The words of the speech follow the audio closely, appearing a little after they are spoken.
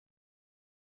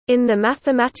In the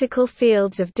mathematical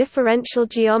fields of differential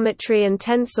geometry and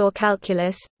tensor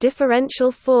calculus,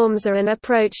 differential forms are an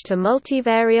approach to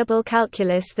multivariable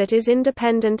calculus that is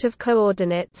independent of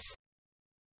coordinates.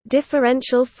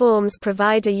 Differential forms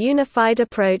provide a unified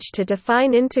approach to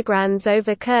define integrands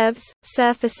over curves,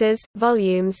 surfaces,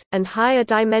 volumes, and higher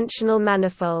dimensional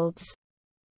manifolds.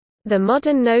 The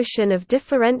modern notion of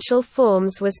differential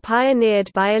forms was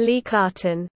pioneered by Élie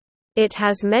Cartan. It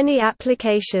has many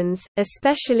applications,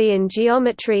 especially in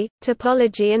geometry,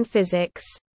 topology and physics.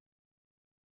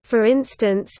 For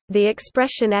instance, the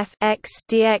expression f x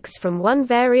dx from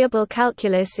one-variable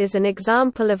calculus is an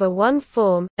example of a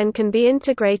one-form, and can be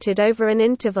integrated over an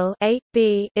interval a,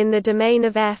 b in the domain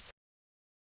of f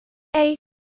a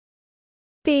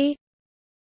b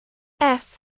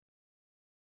f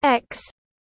x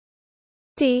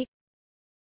d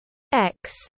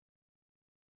x.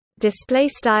 Display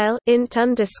style int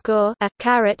underscore a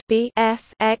caret b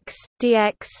f x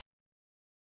dx.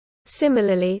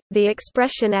 Similarly, the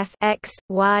expression f x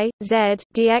y z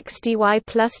dx dy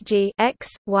plus g x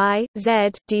y z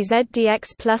dz dx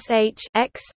plus h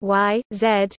x y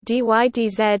z dy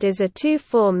dz is a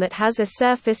two-form that has a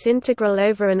surface integral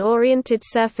over an oriented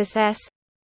surface S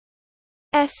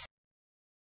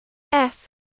f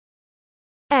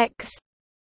x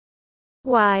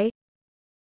y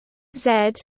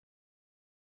z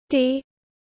d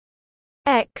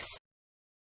x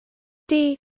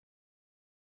d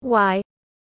y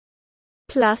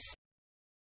plus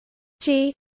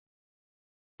g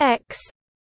x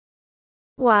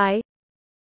y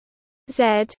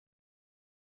z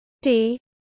d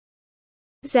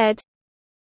z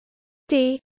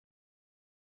d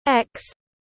x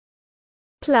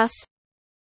plus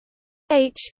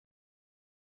h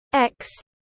x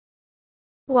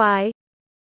y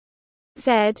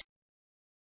z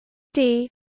d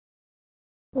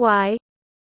y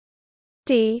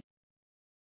d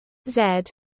z.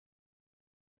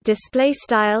 Display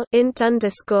style int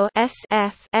underscore s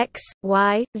f x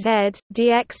y z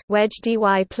dx wedge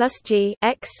dy plus g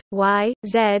x y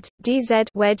z dz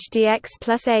wedge dx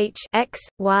plus h x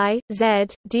y z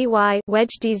dy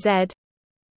wedge dz.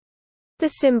 The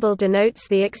symbol denotes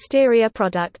the exterior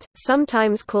product,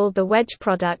 sometimes called the wedge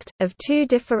product, of two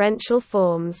differential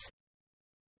forms.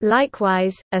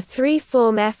 Likewise, a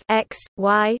three-form f x,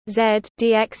 y, z,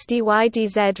 dx dy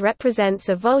dz represents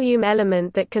a volume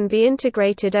element that can be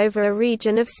integrated over a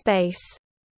region of space.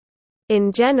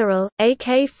 In general, a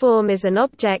K-form is an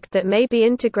object that may be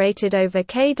integrated over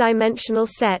k-dimensional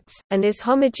sets, and is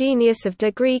homogeneous of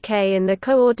degree k in the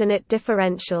coordinate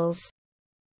differentials.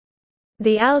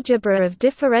 The algebra of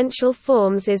differential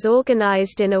forms is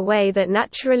organized in a way that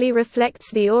naturally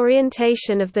reflects the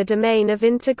orientation of the domain of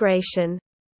integration.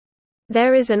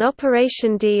 There is an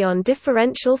operation D on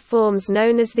differential forms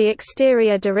known as the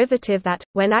exterior derivative that,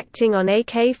 when acting on a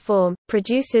K-form,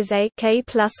 produces a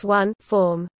K+1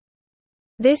 form.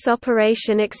 This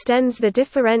operation extends the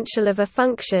differential of a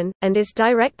function, and is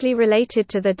directly related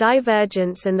to the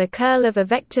divergence and the curl of a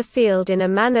vector field in a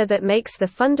manner that makes the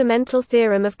fundamental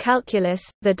theorem of calculus,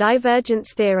 the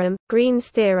divergence theorem, Green's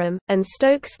theorem, and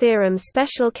Stokes' theorem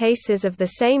special cases of the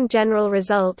same general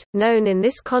result, known in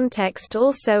this context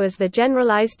also as the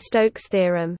generalized Stokes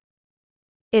theorem.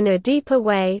 In a deeper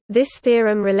way, this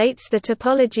theorem relates the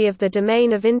topology of the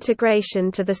domain of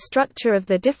integration to the structure of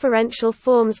the differential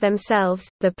forms themselves.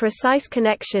 The precise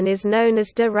connection is known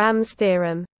as de Rham's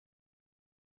theorem.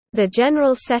 The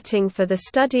general setting for the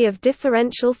study of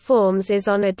differential forms is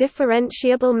on a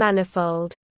differentiable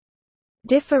manifold.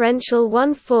 Differential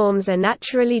one-forms are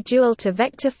naturally dual to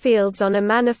vector fields on a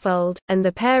manifold, and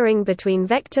the pairing between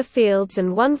vector fields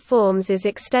and one-forms is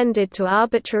extended to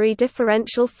arbitrary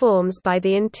differential forms by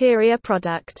the interior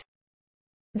product.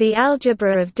 The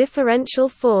algebra of differential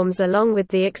forms along with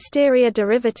the exterior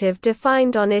derivative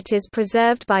defined on it is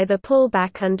preserved by the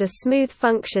pullback under smooth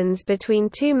functions between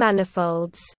two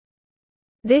manifolds.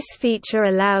 This feature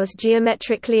allows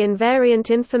geometrically invariant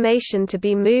information to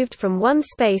be moved from one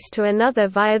space to another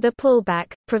via the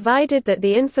pullback, provided that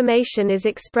the information is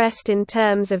expressed in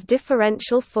terms of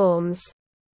differential forms.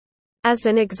 As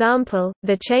an example,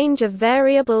 the change of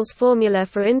variables formula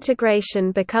for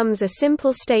integration becomes a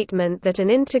simple statement that an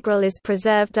integral is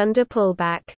preserved under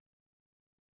pullback.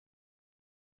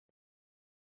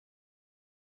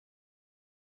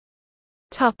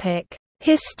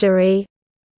 History.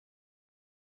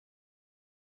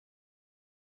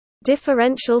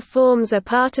 Differential forms are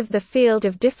part of the field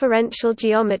of differential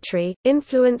geometry,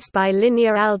 influenced by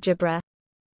linear algebra.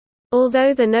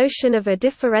 Although the notion of a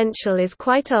differential is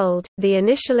quite old, the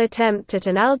initial attempt at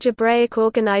an algebraic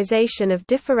organization of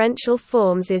differential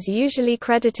forms is usually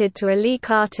credited to Élie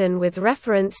Cartan with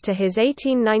reference to his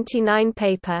 1899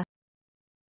 paper.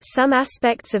 Some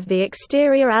aspects of the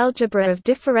exterior algebra of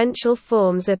differential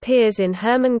forms appears in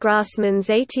Hermann Grassmann's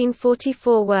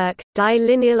 1844 work, Die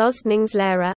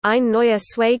Lineal-Ordnungslehre, eine neue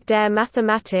Zweig der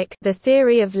Mathematik, The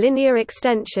Theory of Linear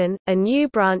Extension, a new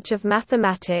branch of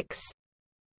mathematics.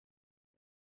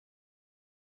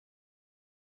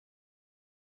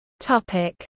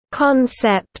 Topic: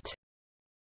 Concept.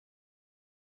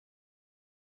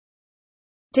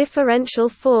 Differential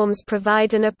forms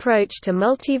provide an approach to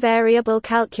multivariable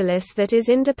calculus that is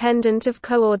independent of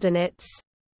coordinates.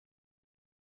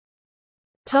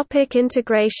 Topic: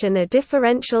 integration. A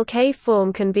differential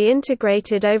K-form can be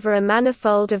integrated over a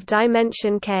manifold of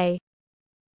dimension K.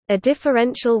 A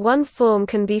differential 1 form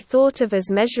can be thought of as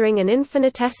measuring an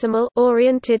infinitesimal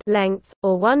oriented length,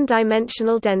 or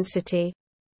one-dimensional density.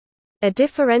 A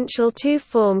differential 2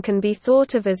 form can be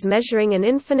thought of as measuring an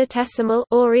infinitesimal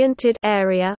oriented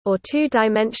area, or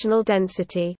two-dimensional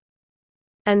density.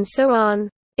 And so on.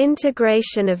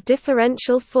 Integration of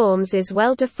differential forms is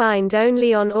well defined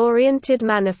only on oriented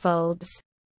manifolds.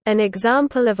 An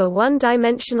example of a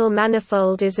one-dimensional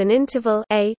manifold is an interval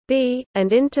a, b,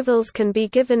 and intervals can be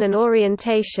given an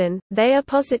orientation. They are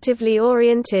positively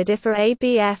oriented if a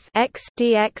b f x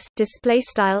dx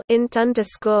displaystyle int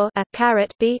underscore a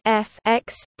caret b f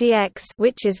x dx,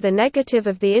 which is the negative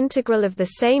of the integral of the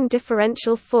same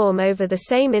differential form over the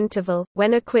same interval,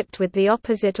 when equipped with the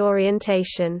opposite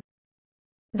orientation.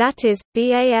 That is,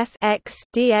 BAF x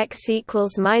dx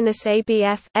equals minus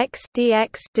ABF x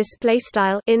dx display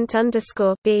style int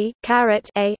underscore b caret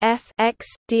a f x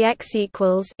dx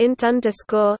equals int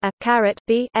underscore a caret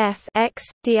b f x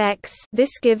dx.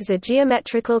 This gives a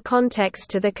geometrical context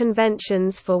to the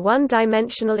conventions for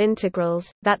one-dimensional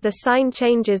integrals, that the sign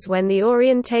changes when the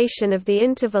orientation of the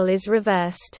interval is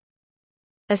reversed.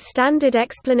 A standard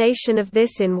explanation of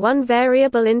this in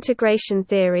one-variable integration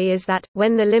theory is that,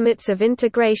 when the limits of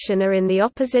integration are in the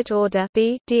opposite order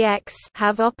b dx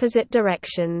have opposite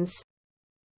directions.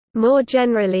 More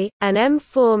generally, an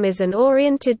M-form is an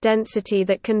oriented density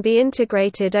that can be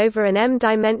integrated over an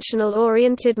M-dimensional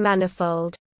oriented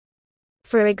manifold.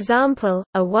 For example,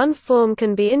 a 1 form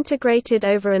can be integrated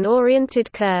over an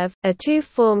oriented curve, a 2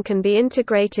 form can be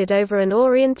integrated over an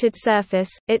oriented surface,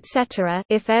 etc.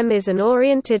 If M is an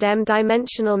oriented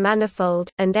M-dimensional manifold,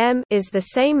 and M is the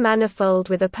same manifold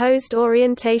with opposed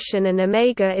orientation and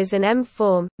omega is an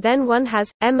M-form, then one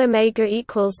has M omega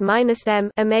equals minus M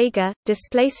omega.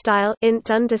 Display style int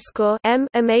underscore M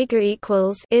omega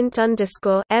equals int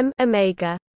underscore M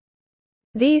omega.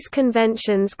 These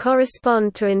conventions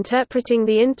correspond to interpreting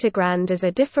the integrand as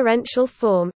a differential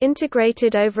form,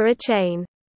 integrated over a chain.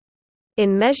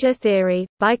 In measure theory,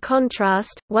 by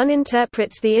contrast, one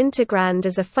interprets the integrand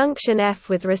as a function f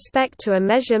with respect to a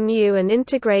measure mu and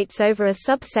integrates over a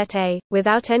subset A,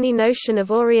 without any notion of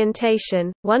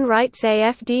orientation. One writes a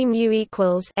f d mu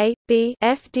equals a b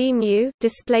f d mu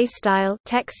display style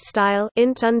text style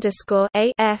int underscore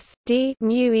a f d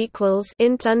mu equals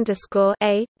int underscore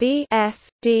a b f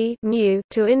d mu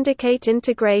to indicate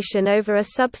integration over a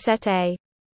subset A.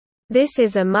 This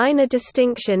is a minor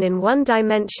distinction in one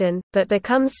dimension, but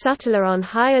becomes subtler on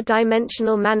higher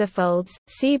dimensional manifolds.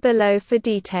 See below for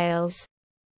details.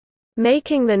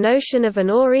 Making the notion of an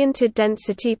oriented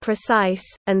density precise,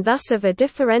 and thus of a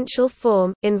differential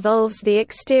form, involves the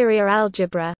exterior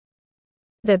algebra.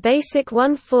 The basic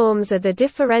 1 forms are the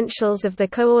differentials of the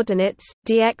coordinates,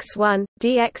 dx1,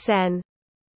 dxn.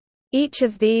 Each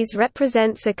of these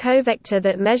represents a covector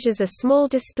that measures a small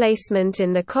displacement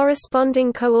in the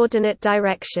corresponding coordinate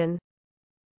direction.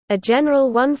 A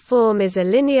general 1 form is a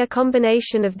linear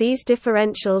combination of these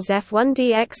differentials f1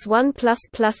 dx1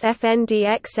 plus fn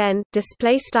dxn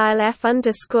display style f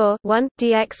underscore 1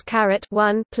 dx caret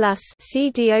 1 plus c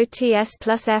dots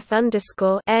plus f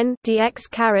underscore n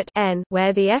dx caret n,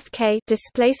 where the fk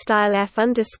display style f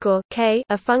underscore k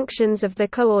are functions of the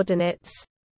coordinates.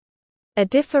 A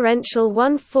differential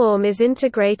 1 form is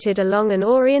integrated along an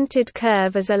oriented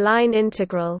curve as a line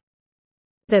integral.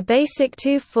 The basic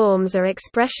 2 forms are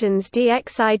expressions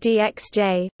dxi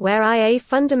dxj, where I a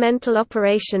fundamental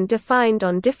operation defined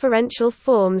on differential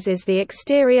forms is the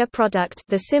exterior product,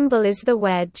 the symbol is the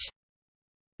wedge.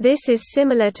 This is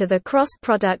similar to the cross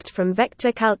product from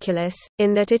vector calculus,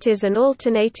 in that it is an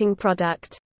alternating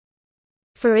product.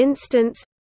 For instance,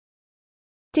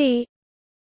 d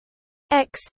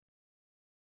x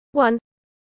 1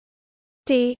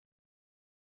 d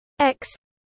x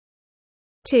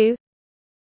 2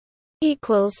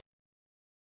 equals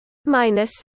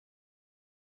minus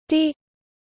d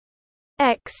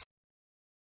x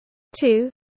 2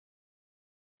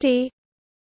 d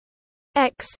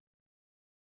x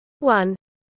 1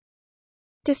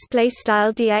 display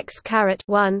style dx caret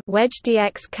 1 wedge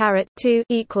dx caret 2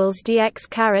 equals dx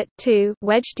caret 2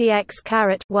 wedge dx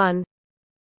caret 1.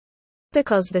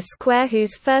 Because the square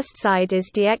whose first side is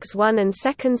dx1 and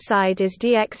second side is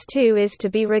dx2 is to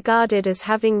be regarded as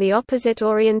having the opposite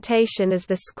orientation as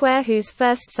the square whose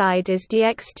first side is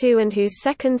dx2 and whose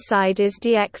second side is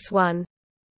dx1.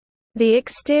 The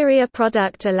exterior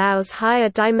product allows higher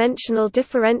dimensional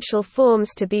differential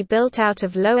forms to be built out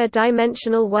of lower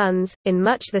dimensional ones, in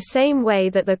much the same way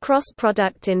that the cross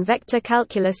product in vector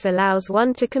calculus allows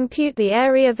one to compute the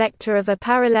area vector of a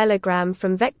parallelogram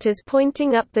from vectors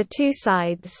pointing up the two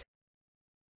sides.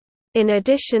 In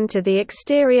addition to the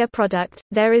exterior product,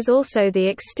 there is also the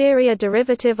exterior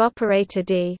derivative operator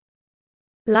d.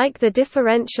 Like the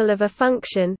differential of a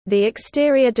function, the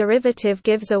exterior derivative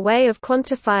gives a way of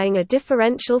quantifying a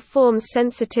differential form's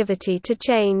sensitivity to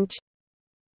change.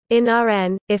 In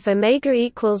Rn, if omega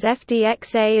equals f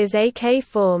dx A is a k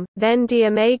form, then d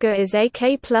omega is a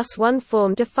k plus 1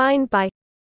 form defined by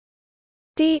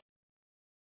d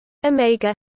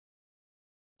omega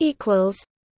equals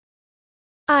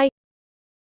I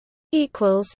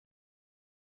equals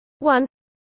 1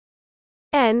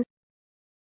 n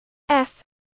f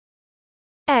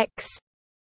x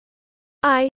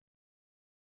I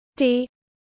d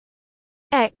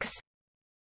x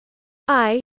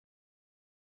I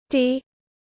d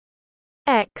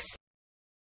x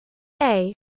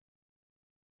a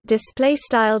display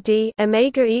style d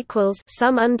omega equals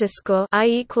sum underscore I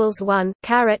equals 1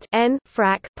 caret n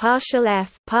frac partial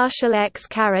f partial x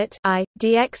caret I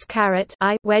dx caret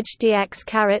I wedge dx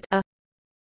caret a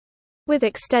with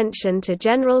extension to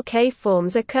general k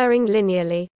forms occurring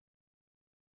linearly.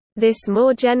 This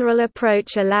more general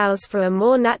approach allows for a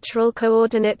more natural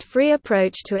coordinate-free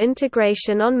approach to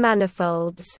integration on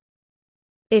manifolds.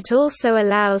 It also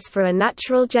allows for a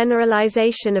natural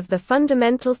generalization of the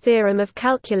fundamental theorem of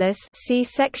calculus, see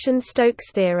section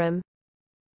Stokes theorem.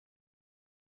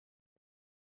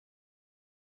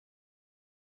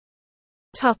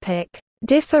 Topic: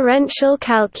 Differential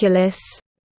calculus.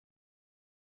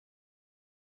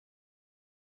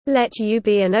 Let U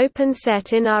be an open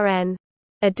set in Rn.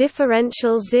 A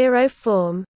differential zero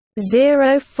form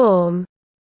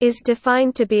is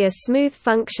defined to be a smooth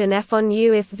function f on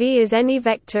U if V is any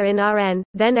vector in Rn,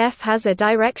 then f has a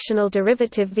directional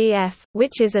derivative Vf,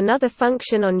 which is another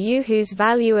function on U whose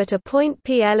value at a point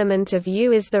P element of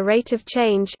U is the rate of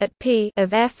change at P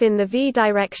of f in the V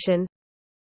direction.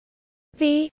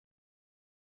 V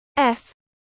f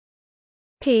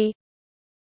P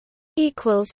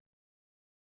equals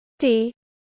d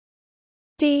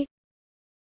d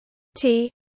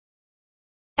T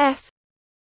F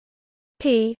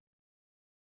P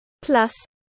plus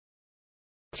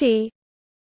T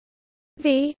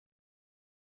V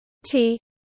T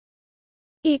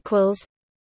equals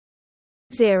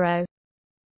 0.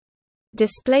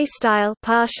 Display style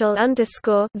partial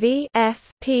underscore V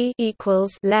F P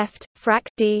equals left frac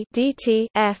D DT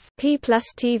F P plus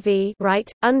TV right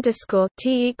underscore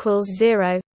T equals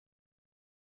 0.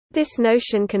 This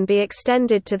notion can be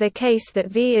extended to the case that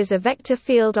V is a vector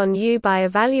field on U by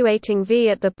evaluating V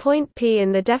at the point P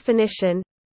in the definition.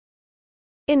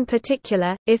 In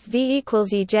particular, if V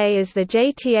equals EJ is the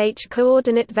jth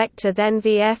coordinate vector, then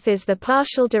Vf is the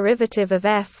partial derivative of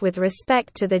f with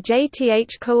respect to the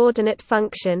jth coordinate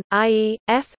function, i.e.,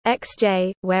 f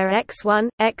xj, where x1,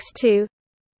 x2,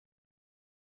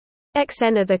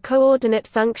 xn are the coordinate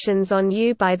functions on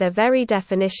U by their very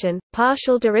definition.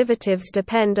 Partial derivatives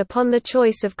depend upon the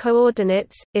choice of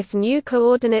coordinates, if new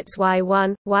coordinates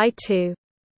y1, y2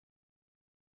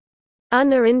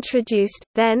 are introduced,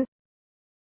 then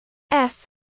f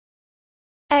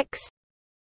x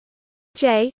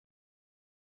j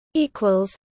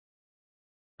equals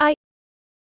I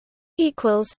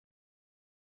equals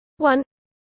 1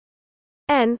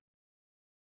 n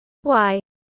y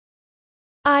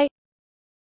I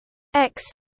x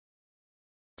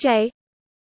j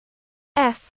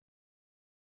f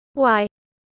y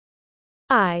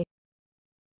I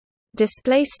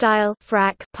display style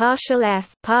frac partial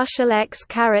f partial x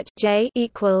caret j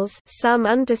equals sum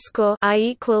underscore I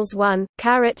equals 1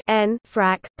 caret n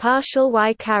frac partial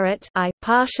y caret I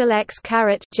partial x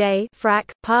caret j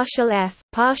frac partial f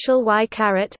partial y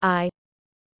caret I.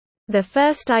 The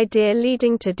first idea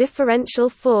leading to differential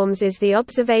forms is the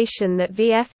observation that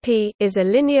Vf p is a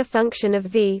linear function of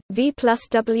V plus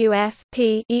Wf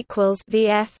p equals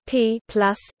Vf p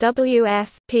plus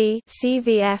Wf p C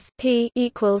Vf p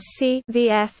equals C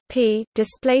Vf p.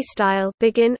 Display style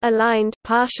begin aligned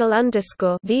partial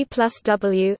underscore V plus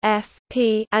W f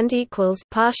p and equals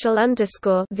partial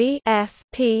underscore V f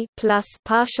p plus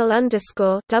partial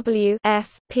underscore W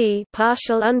f p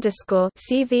partial underscore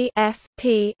C V f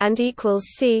p and equals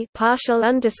C partial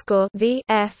underscore V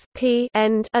f p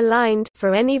end aligned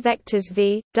for any vectors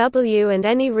V, W and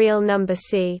any real number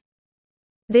C.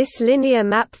 This linear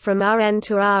map from Rn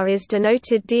to R is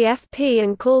denoted dfp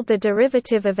and called the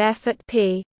derivative of f at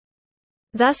p.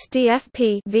 Thus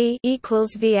dfp V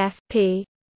equals Vfp.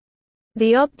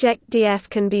 The object df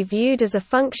can be viewed as a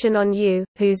function on U,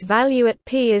 whose value at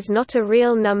p is not a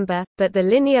real number, but the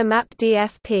linear map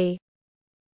dfp.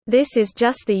 This is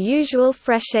just the usual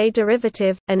Frechet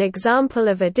derivative, an example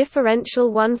of a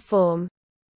differential one-form.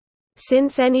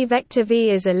 Since any vector V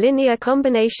is a linear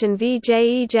combination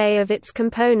Vj Ej of its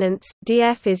components,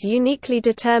 df is uniquely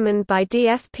determined by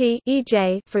dfp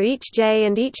Ej for each j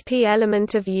and each p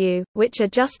element of U, which are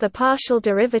just the partial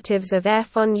derivatives of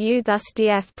f on U. Thus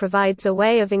df provides a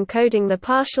way of encoding the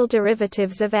partial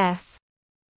derivatives of f.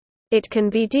 It can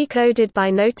be decoded by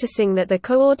noticing that the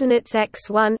coordinates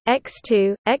x1,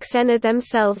 x2, xn are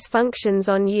themselves functions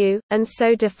on U, and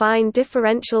so define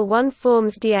differential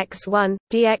one-forms dx1,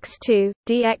 dx2,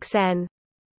 dxn.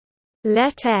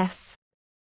 Let f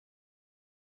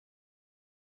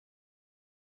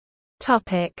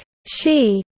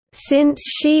Xi, since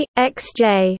Xi,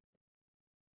 xj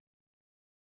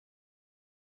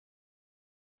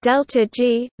delta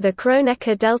g, the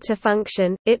Kronecker delta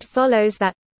function, it follows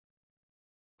that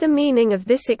the meaning of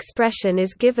this expression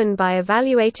is given by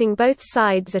evaluating both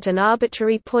sides at an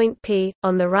arbitrary point P.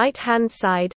 On the right-hand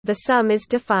side, the sum is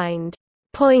defined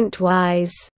pointwise,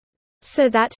 so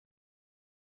that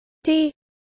d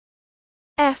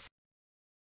f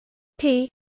p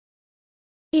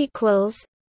equals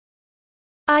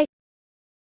I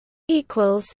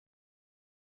equals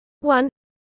 1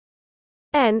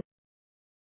 n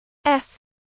f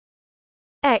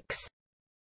x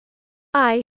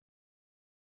I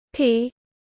p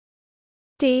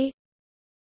d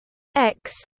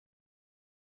x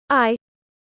I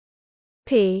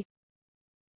p.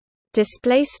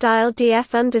 Display style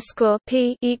df underscore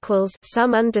p equals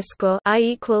sum underscore I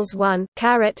equals 1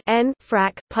 caret n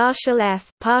frac partial f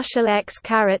partial x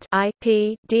caret I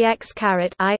p dx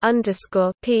caret I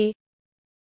underscore p.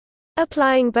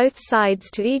 Applying both sides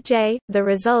to Ej, the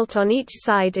result on each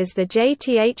side is the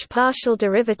jth partial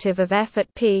derivative of f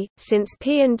at p. Since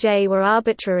p and j were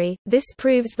arbitrary, this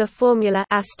proves the formula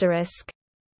 *.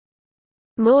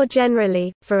 More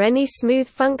generally, for any smooth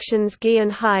functions g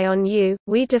and high on U,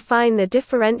 we define the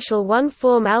differential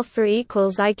one-form alpha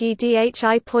equals Ig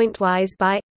dhi pointwise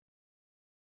by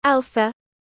alpha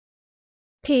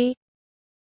p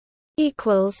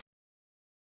equals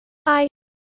I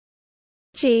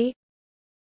g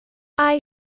I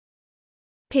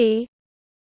p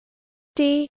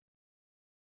d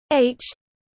h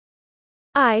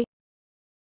I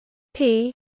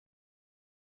p.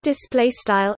 Display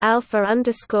style alpha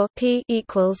underscore p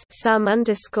equals sum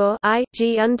underscore I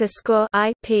g underscore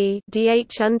I p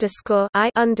dh underscore I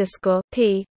underscore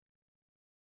p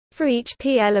for each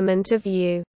p element of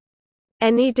U.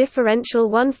 Any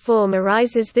differential one-form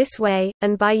arises this way,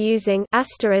 and by using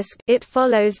asterisk, it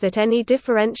follows that any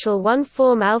differential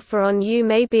one-form alpha on U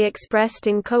may be expressed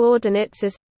in coordinates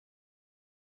as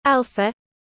alpha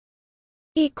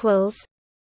equals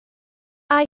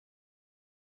I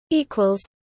equals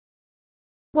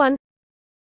 1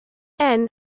 n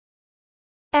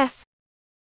f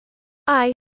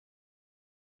I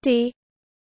d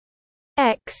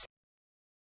x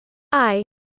I.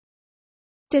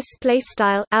 Display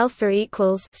style alpha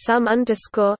equals sum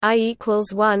underscore I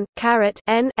equals 1 caret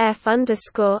n f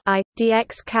underscore I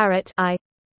dx caret I.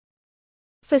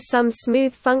 For some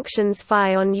smooth functions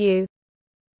phi on U.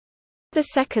 The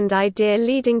second idea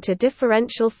leading to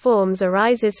differential forms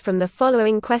arises from the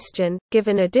following question: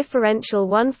 given a differential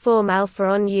one-form alpha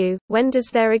on U, when does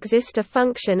there exist a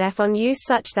function f on U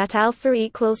such that alpha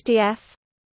equals df?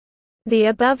 The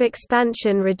above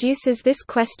expansion reduces this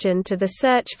question to the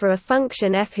search for a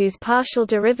function f whose partial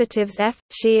derivatives f,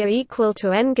 xi are equal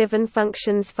to n given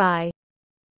functions phi.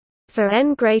 For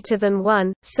n greater than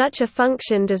 1, such a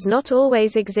function does not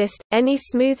always exist. Any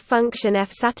smooth function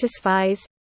f satisfies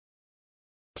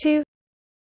 2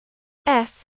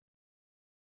 f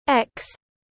x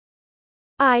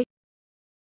I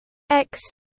x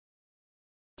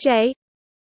j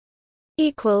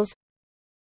equals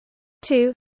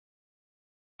 2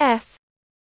 f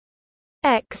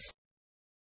x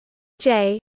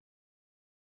j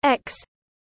x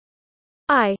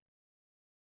I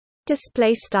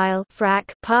display style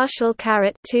frac partial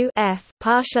caret 2 f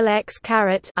partial x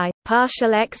caret I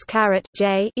partial x caret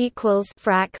j equals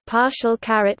frac partial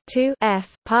caret 2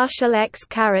 f partial x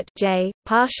caret j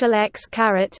partial x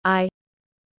caret I.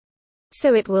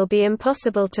 So it will be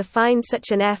impossible to find such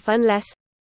an f unless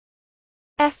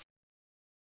f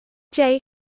j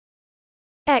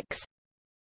x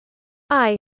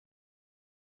I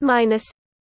minus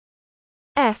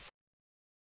f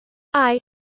I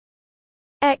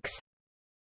x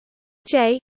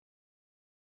j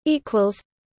equals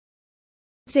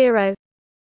 0.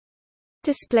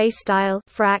 Display style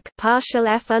frac partial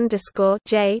f underscore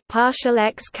j partial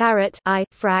x caret I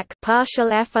frac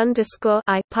partial f underscore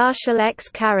I partial x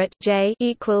caret j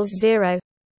equals 0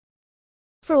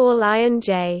 for all I and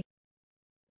j.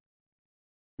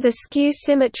 The skew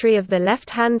symmetry of the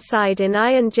left-hand side in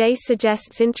I and j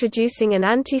suggests introducing an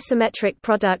antisymmetric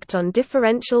product on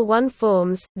differential 1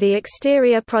 forms, the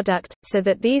exterior product, so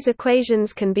that these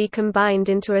equations can be combined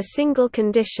into a single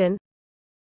condition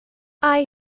I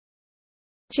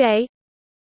j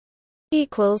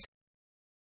equals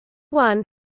 1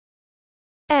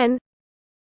 n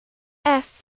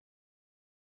f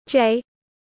j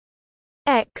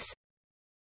x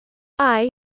I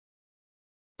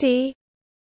d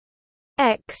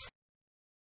x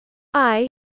I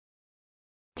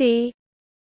d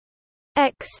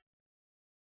x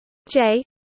j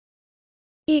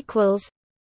equals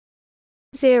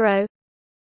 0.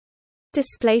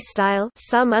 Display style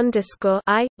sum underscore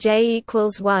I j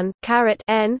equals 1 caret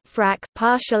n frac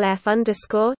partial f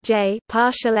underscore j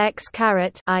partial x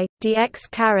caret I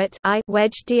dx caret I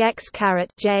wedge dx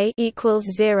caret j equals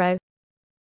 0,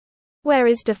 where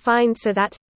is defined so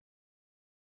that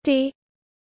d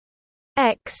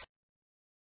x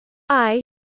I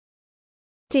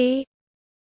d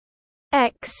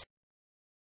x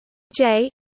j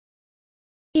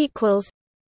equals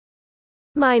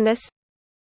minus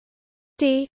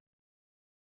d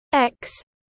x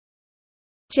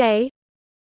j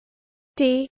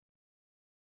d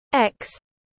x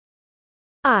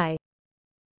I.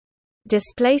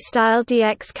 Display style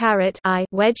dx caret I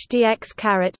wedge dx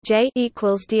caret j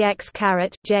equals dx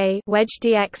caret j wedge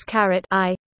dx caret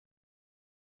I.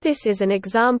 This is an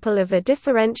example of a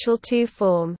differential 2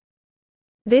 form.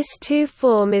 This 2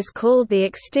 form is called the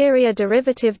exterior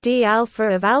derivative d alpha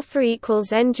of alpha equals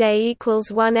nj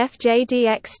equals 1 fj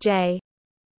dxj.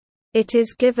 It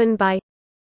is given by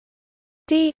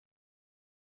d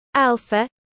alpha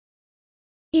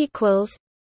equals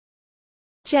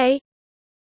j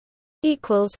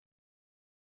equals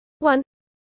 1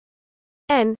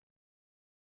 n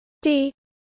d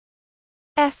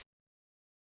f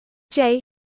j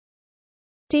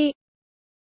d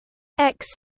x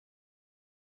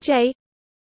j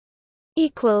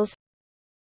equals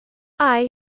I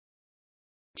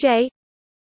j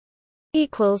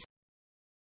equals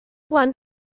 1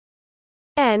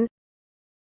 n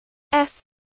f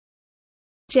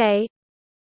j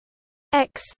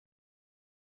x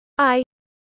I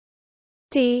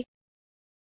d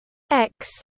x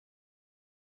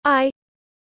I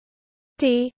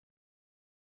d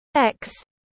x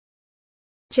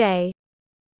j.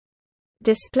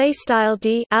 Display style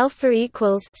d alpha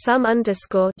equals sum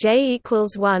underscore j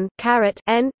equals 1 caret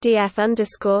n df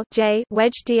underscore j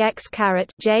wedge dx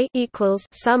caret j equals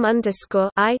sum underscore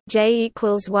I j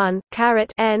equals 1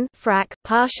 caret n frac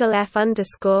partial f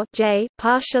underscore j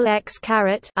partial x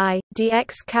caret I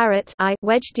dx caret I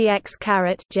wedge dx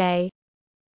caret j.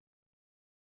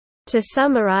 To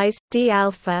summarize, d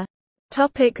alpha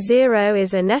Topic 0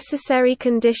 is a necessary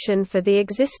condition for the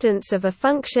existence of a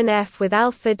function f with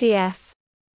alpha df.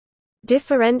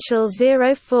 Differential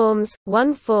 0 forms,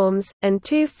 1 forms, and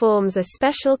 2 forms are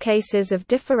special cases of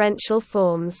differential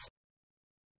forms.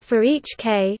 For each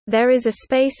k, there is a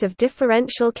space of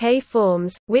differential k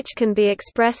forms, which can be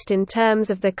expressed in terms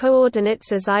of the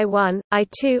coordinates as I1,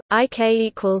 I2, Ik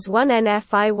equals 1 nf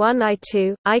I1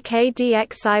 I2, Ik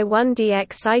dx I1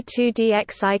 dx I2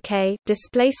 dx Ik.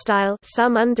 Display style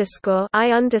sum underscore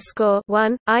I underscore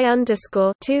 1 I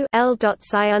underscore 2 L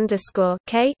dots I underscore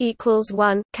k equals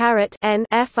 1 caret n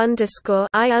f underscore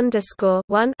I underscore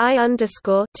 1 I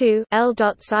underscore 2 L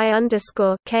dots I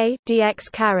underscore k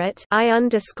dx caret I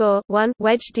underscore 1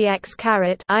 wedge dx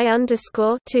caret I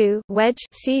underscore 2 wedge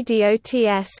c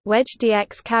dots wedge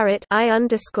dx caret I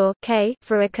underscore k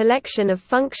for a collection of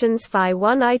functions phi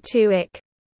 1 I2 ik.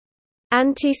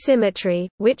 Anti-symmetry,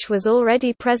 which was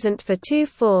already present for two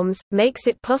forms, makes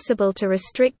it possible to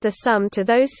restrict the sum to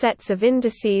those sets of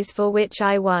indices for which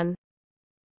I1.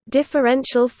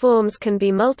 Differential forms can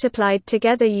be multiplied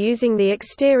together using the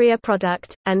exterior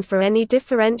product, and for any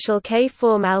differential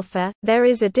K-form alpha, there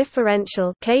is a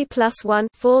differential K+1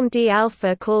 form D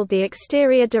alpha called the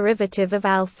exterior derivative of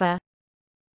alpha.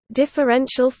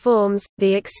 Differential forms,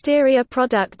 the exterior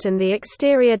product and the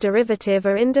exterior derivative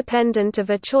are independent of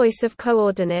a choice of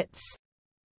coordinates.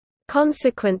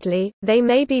 Consequently, they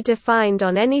may be defined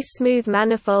on any smooth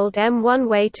manifold M. One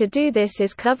way to do this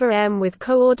is cover M with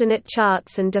coordinate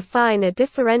charts and define a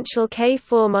differential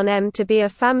K-form on M to be a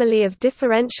family of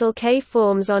differential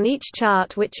K-forms on each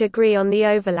chart which agree on the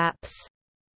overlaps.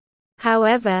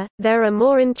 However, there are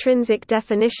more intrinsic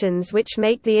definitions which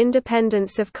make the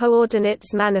independence of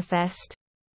coordinates manifest.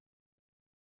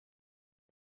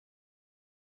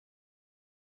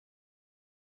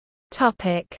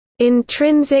 Topic: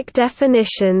 Intrinsic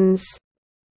definitions.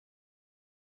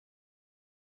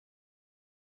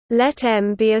 Let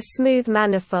M be a smooth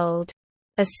manifold.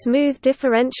 A smooth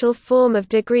differential form of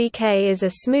degree k is a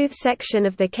smooth section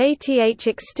of the kth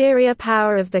exterior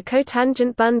power of the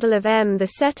cotangent bundle of M. The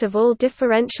set of all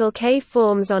differential k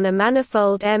forms on a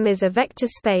manifold M is a vector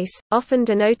space, often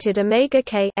denoted omega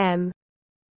k M.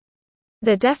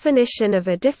 The definition of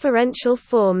a differential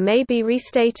form may be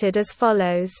restated as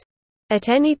follows. At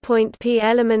any point P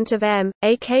element of M,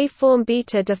 a K-form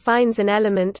beta defines an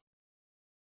element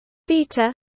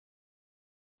beta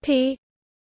P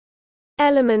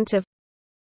element of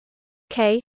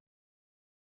K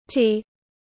T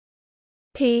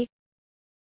P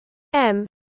M.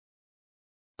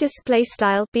 Display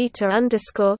style beta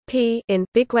underscore P in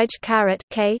big wedge caret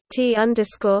K T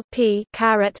underscore P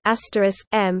caret asterisk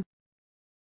M,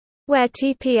 where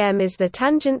TPM is the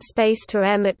tangent space to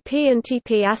M at P and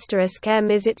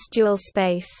TP*M is its dual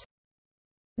space.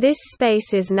 This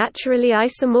space is naturally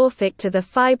isomorphic to the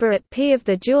fiber at P of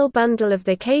the dual bundle of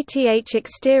the kth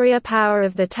exterior power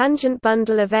of the tangent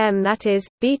bundle of M. That is,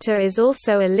 beta is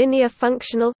also a linear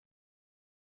functional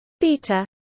beta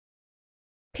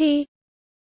P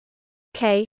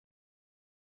K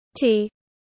T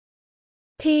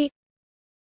P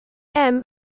M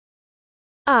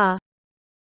R.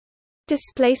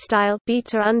 Display style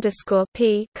beta underscore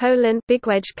P colon big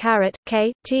wedge caret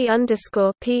K T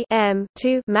underscore P M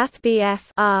 2 Math BF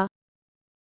R.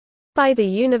 By the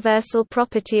universal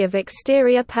property of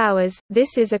exterior powers,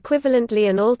 this is equivalently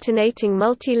an alternating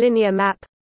multilinear map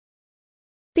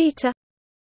beta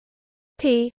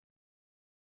P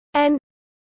N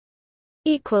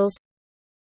equals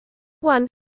 1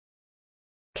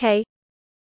 K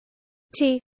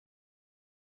T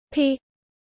P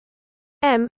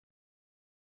M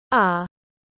R.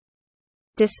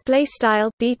 Display style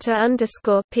beta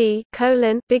underscore P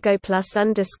colon big O plus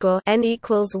underscore N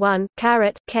equals 1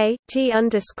 caret K T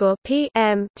underscore P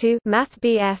M 2 Math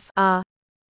BF R.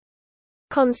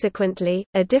 Consequently,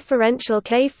 a differential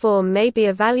K-form may be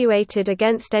evaluated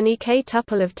against any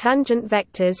K-tuple of tangent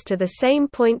vectors to the same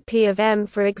point P of M.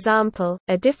 For example,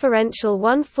 a differential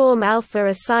one-form alpha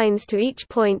assigns to each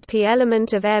point P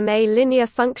element of M a linear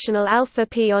functional alpha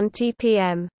P on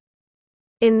TPM.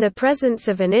 In the presence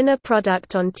of an inner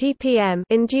product on TPM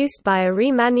induced by a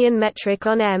Riemannian metric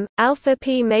on M, alpha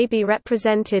P may be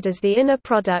represented as the inner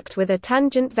product with a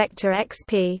tangent vector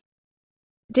xp.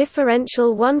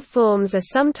 Differential one-forms are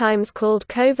sometimes called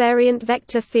covariant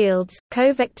vector fields,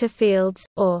 covector fields,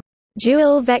 or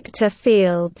dual vector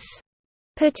fields,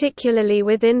 particularly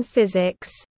within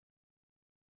physics.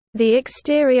 The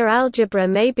exterior algebra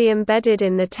may be embedded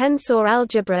in the tensor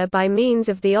algebra by means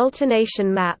of the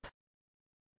alternation map.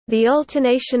 The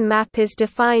alternation map is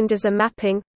defined as a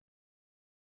mapping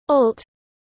alt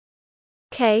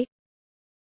K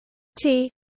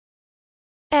T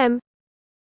M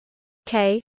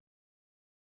K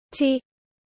T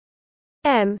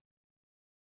M.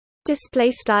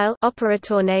 Display style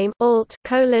operator name alt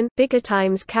colon bigger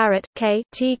times caret K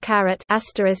T caret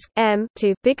asterisk M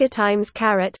to bigger times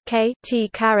caret K T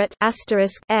caret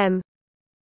asterisk M.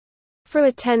 For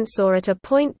a tensor at a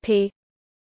point P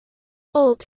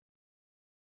alt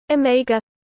omega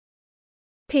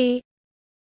P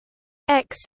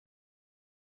x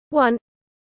 1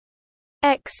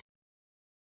 x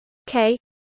K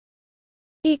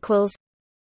equals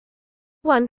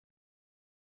 1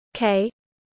 K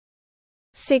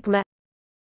sigma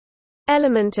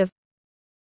element of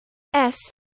S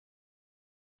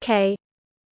K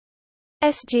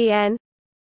SGN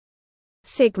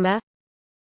sigma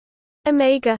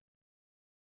omega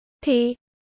P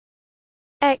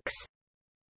x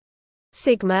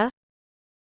sigma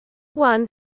 1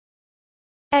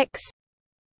 x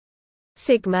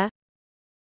sigma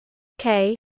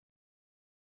k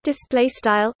display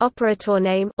style operator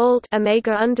name alt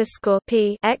omega underscore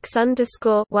p x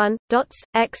underscore 1 dots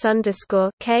x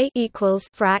underscore k equals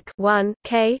frac 1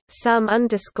 k sum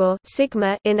underscore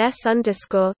sigma in s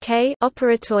underscore k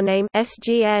operator name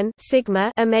sgn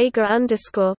sigma omega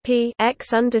underscore p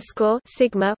x underscore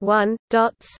sigma 1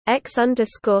 dots x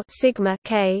underscore sigma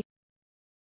k,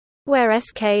 where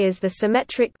sk is the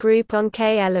symmetric group on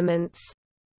k elements.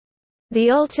 The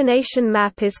alternation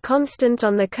map is constant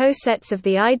on the cosets of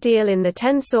the ideal in the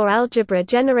tensor algebra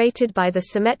generated by the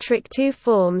symmetric two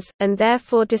forms, and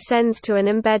therefore descends to an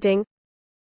embedding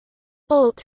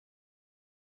alt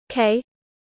k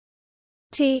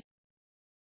t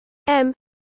m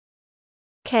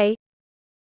k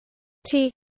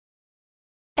t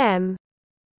m.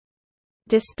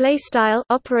 Display style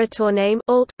operator name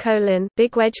alt colon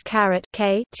big wedge caret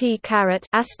k t caret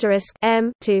asterisk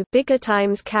m to bigger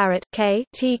times caret k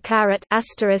t caret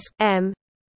asterisk m.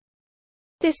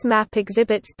 This map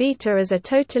exhibits beta as a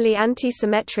totally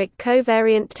antisymmetric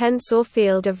covariant tensor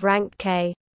field of rank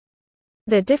k.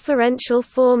 The differential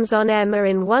forms on M are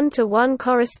in one-to-one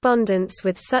correspondence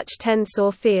with such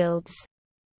tensor fields.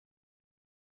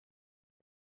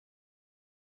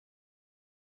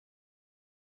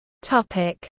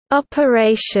 Topic: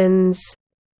 Operations.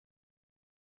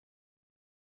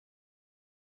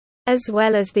 As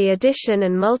well as the addition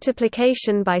and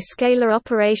multiplication by scalar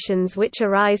operations which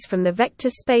arise from the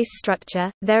vector space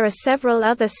structure, there are several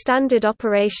other standard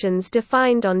operations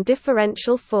defined on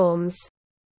differential forms.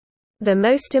 The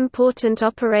most important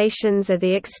operations are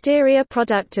the exterior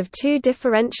product of two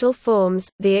differential forms,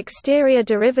 the exterior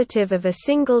derivative of a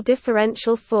single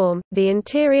differential form, the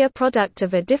interior product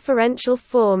of a differential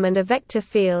form and a vector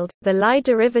field, the Lie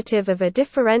derivative of a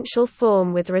differential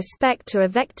form with respect to a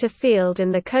vector field,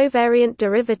 and the covariant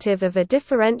derivative of a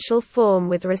differential form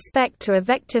with respect to a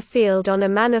vector field on a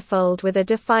manifold with a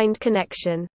defined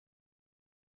connection.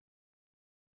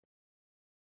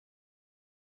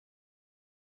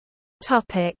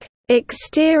 Topic: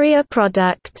 Exterior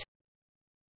product.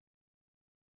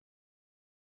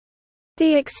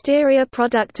 The exterior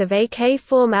product of a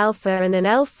K-form alpha and an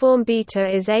L-form beta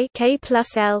is a K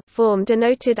plus L form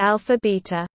denoted alpha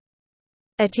beta.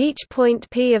 At each point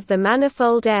P of the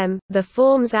manifold M, the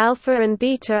forms alpha and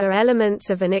beta are elements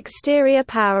of an exterior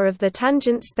power of the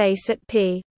tangent space at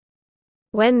P.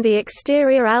 When the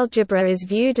exterior algebra is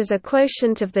viewed as a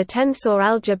quotient of the tensor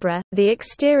algebra, the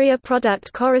exterior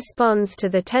product corresponds to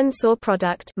the tensor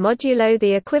product modulo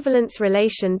the equivalence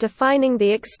relation defining the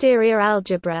exterior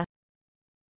algebra.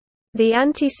 The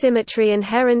antisymmetry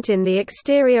inherent in the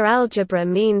exterior algebra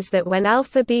means that when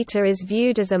alpha beta is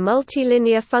viewed as a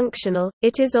multilinear functional,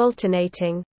 it is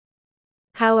alternating.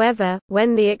 However,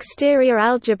 when the exterior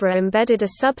algebra embedded a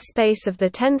subspace of the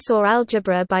tensor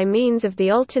algebra by means of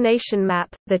the alternation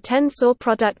map, the tensor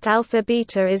product alpha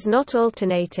beta is not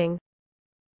alternating.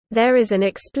 There is an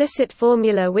explicit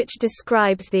formula which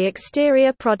describes the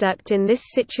exterior product in this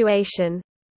situation.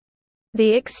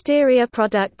 The exterior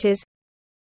product is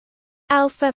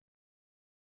alpha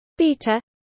beta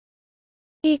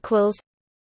equals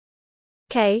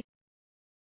k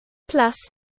plus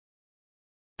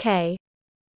k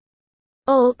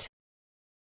alt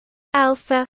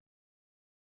alpha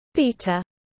beta.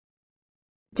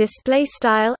 Display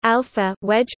style alpha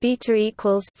wedge beta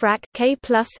equals frac k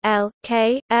plus l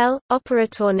k l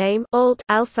operator name alt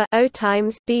alpha o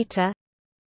times beta.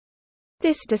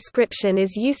 This description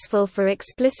is useful for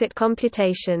explicit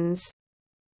computations.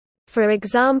 For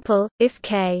example, if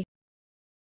k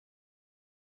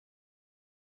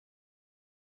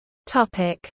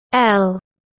topic l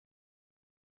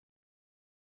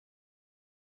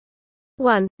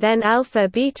 1, then alpha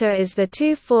beta is the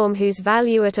two form whose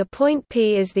value at a point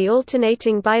P is the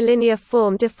alternating bilinear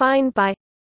form defined by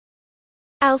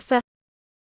alpha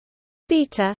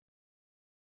beta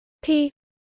P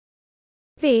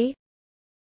V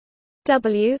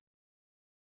W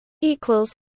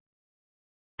equals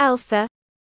alpha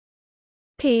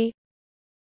P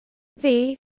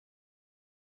V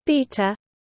beta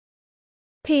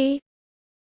P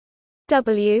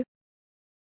W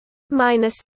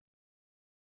minus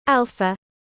alpha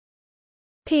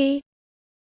P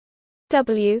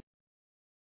W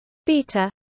beta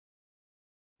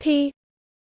P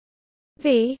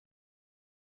V.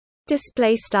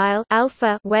 Display style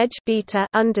alpha wedge beta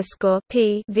underscore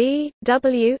P V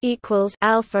W equals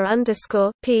alpha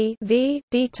underscore P V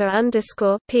beta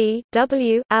underscore P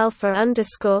W alpha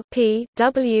underscore P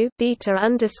W beta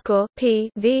underscore P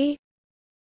V.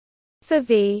 For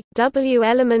V W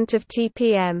element of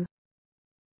TPM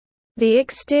The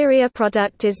exterior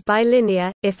product is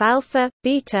bilinear, if alpha,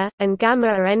 beta, and gamma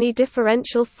are any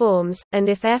differential forms, and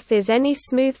if f is any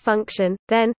smooth function,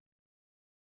 then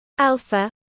alpha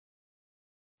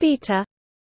beta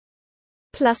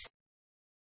plus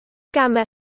gamma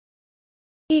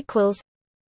equals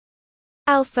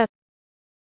alpha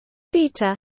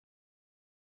beta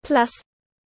plus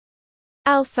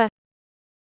alpha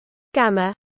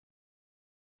gamma.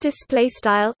 Display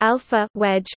style alpha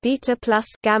wedge beta plus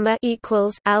gamma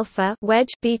equals alpha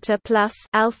wedge beta plus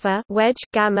alpha wedge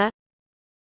gamma.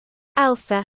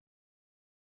 Alpha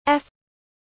f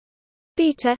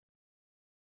beta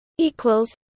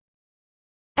equals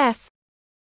f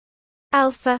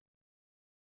alpha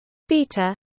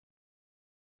beta.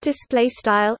 Display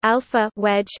style alpha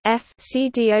wedge f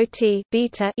c dot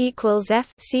beta equals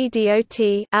f c dot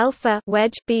alpha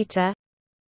wedge beta.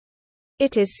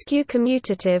 It is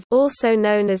skew-commutative, also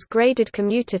known as graded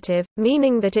commutative,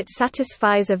 meaning that it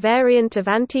satisfies a variant of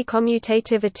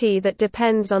anti-commutativity that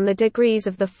depends on the degrees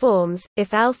of the forms.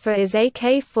 If alpha is a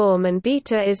K form and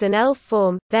beta is an L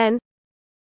form, then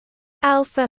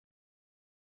alpha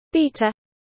beta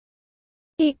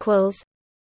equals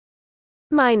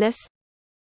minus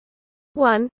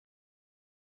 1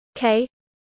 K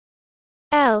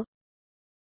L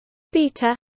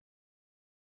beta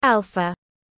alpha.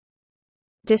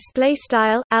 Display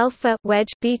style alpha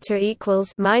wedge beta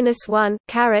equals minus 1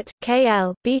 caret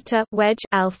KL beta wedge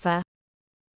alpha.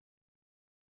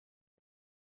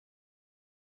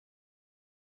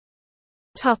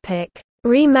 Topic: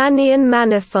 Riemannian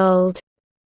manifold.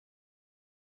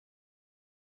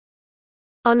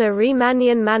 On a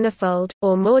Riemannian manifold,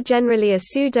 or more generally a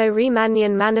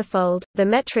pseudo-Riemannian manifold, the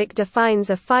metric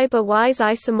defines a fiber-wise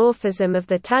isomorphism of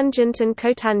the tangent and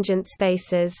cotangent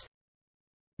spaces.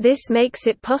 This makes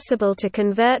it possible to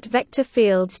convert vector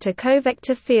fields to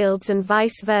covector fields and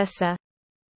vice versa.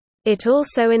 It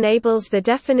also enables the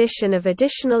definition of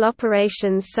additional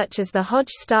operations such as the Hodge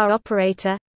star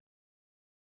operator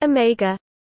omega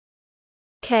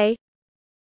k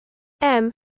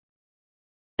m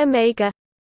omega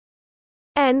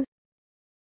n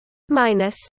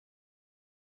minus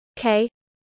k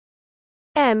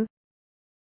m.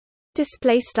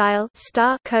 Display style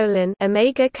star colon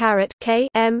omega caret k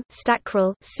m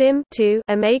stackrel sim 2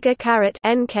 omega caret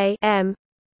n k m,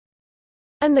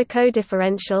 and the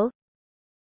codifferential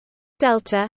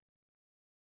delta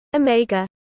omega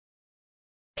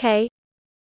k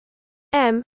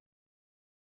m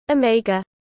omega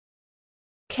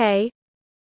k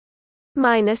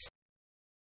minus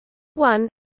 1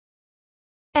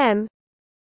 m.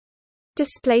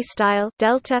 Display style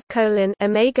delta colon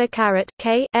omega caret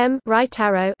k m right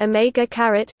arrow omega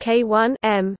caret k1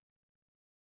 m,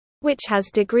 which has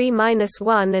degree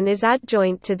 -1 and is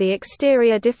adjoint to the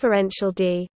exterior differential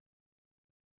D.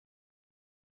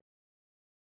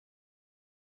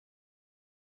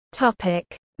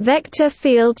 Topic: Vector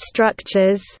field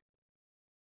structures.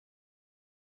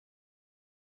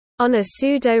 On a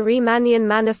pseudo-Riemannian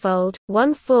manifold,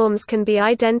 one forms can be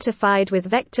identified with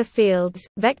vector fields.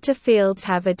 Vector fields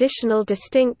have additional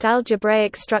distinct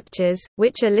algebraic structures,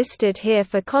 which are listed here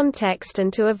for context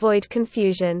and to avoid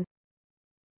confusion.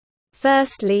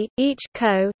 Firstly, each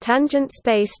co-tangent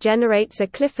space generates a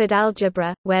Clifford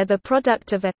algebra, where the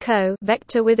product of a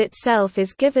co-vector with itself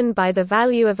is given by the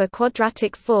value of a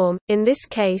quadratic form, in this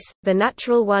case, the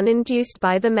natural one induced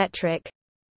by the metric.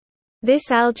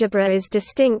 This algebra is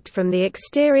distinct from the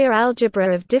exterior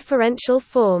algebra of differential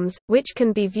forms, which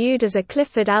can be viewed as a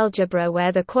Clifford algebra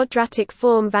where the quadratic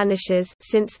form vanishes,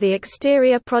 since the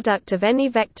exterior product of any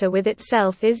vector with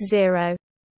itself is zero.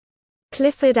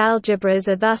 Clifford algebras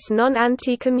are thus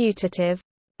non-anti-commutative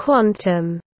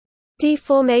quantum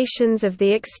deformations of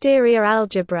the exterior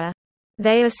algebra.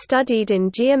 They are studied in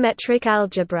geometric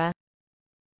algebra.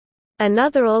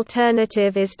 Another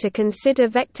alternative is to consider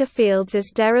vector fields as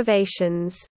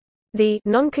derivations. The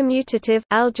noncommutative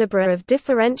algebra of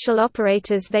differential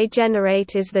operators they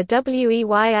generate is the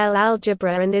Weyl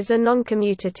algebra and is a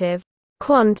noncommutative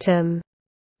quantum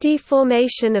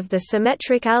deformation of the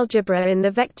symmetric algebra in the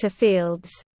vector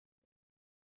fields.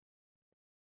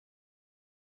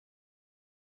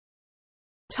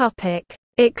 Topic: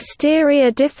 Exterior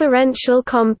differential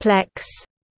complex.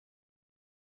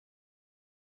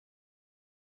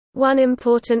 One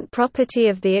important property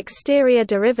of the exterior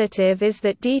derivative is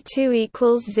that D2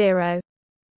 equals 0.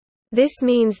 This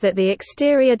means that the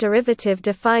exterior derivative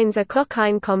defines a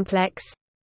cosine complex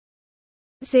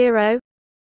 0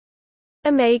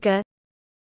 omega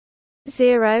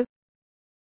 0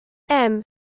 m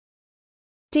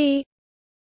d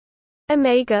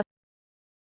omega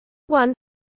 1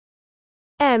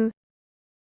 m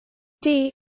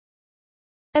d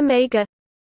omega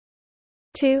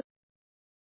 2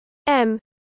 m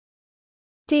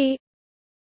d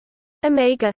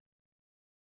omega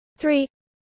 3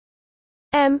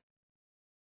 m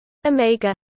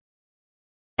omega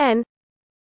n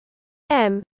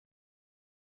m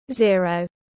 0.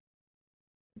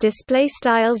 Display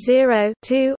style 0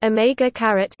 2 omega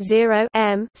caret 0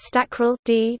 m stackrel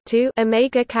d 2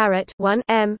 omega caret 1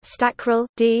 m stackrel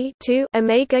d 2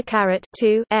 omega caret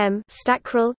 2 m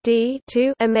stackrel d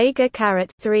 2 omega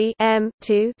caret 3 m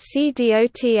 2 c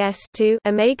dots 2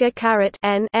 omega caret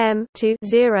n m 2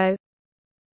 0.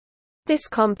 This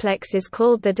complex is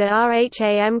called the de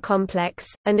Rham complex,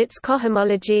 and its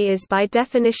cohomology is by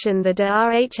definition the de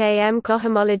Rham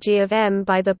cohomology of M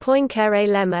by the Poincaré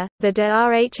lemma. The de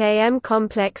Rham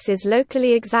complex is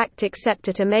locally exact except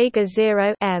at omega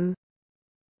 0 m.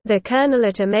 The kernel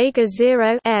at omega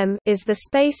 0 m is the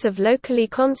space of locally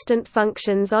constant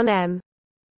functions on M.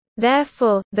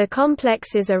 Therefore, the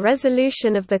complex is a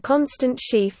resolution of the constant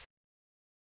sheaf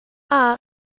R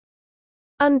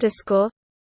underscore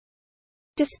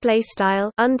display style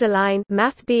underline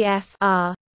math BF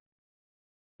R,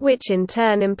 which in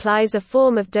turn implies a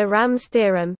form of de Rham's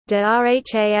theorem. De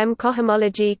Rham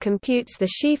cohomology computes the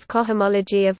sheaf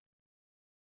cohomology of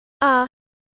R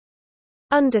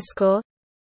underscore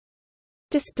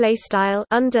display style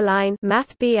underline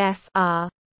math BF R.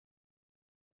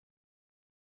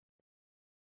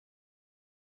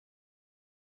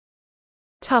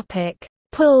 Topic: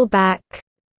 Pullback.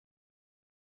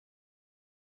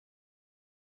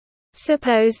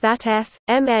 Suppose that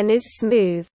Mn is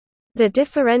smooth. The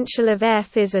differential of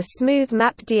F is a smooth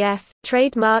map dF,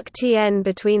 trademark Tn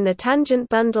between the tangent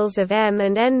bundles of M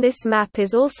and N. This map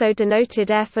is also denoted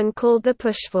F and called the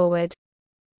pushforward.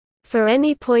 For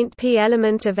any point P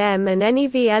element of M and any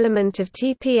V element of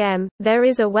Tpm, there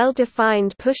is a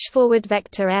well-defined pushforward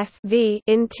vector F v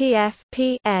in Tf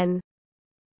P n.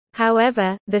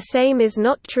 However, the same is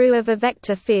not true of a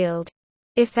vector field.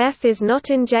 If F is not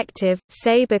injective,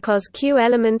 say because Q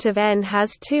element of N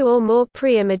has two or more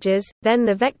preimages, then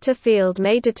the vector field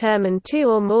may determine two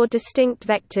or more distinct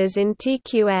vectors in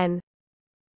TQN.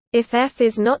 If F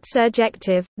is not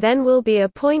surjective, then will be a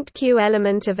point Q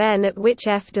element of N at which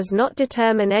F does not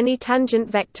determine any tangent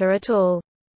vector at all.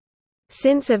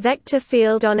 Since a vector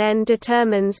field on N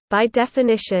determines, by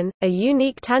definition, a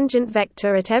unique tangent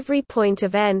vector at every point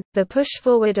of N, the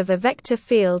pushforward of a vector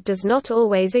field does not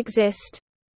always exist.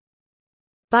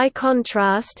 By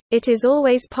contrast, it is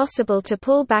always possible to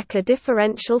pull back a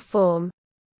differential form.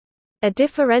 A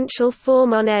differential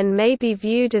form on N may be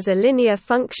viewed as a linear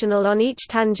functional on each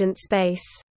tangent space.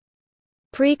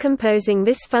 Precomposing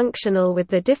this functional with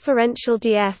the differential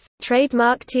dF,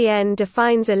 trademark Tn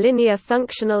defines a linear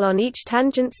functional on each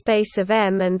tangent space of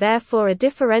M and therefore a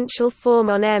differential form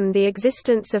on M. The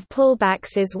existence of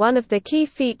pullbacks is one of the key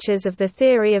features of the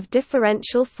theory of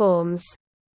differential forms.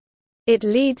 It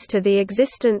leads to the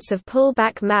existence of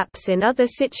pullback maps in other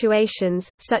situations,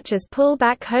 such as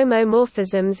pullback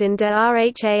homomorphisms in de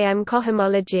Rham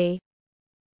cohomology.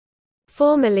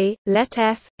 Formally, let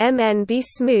Mn be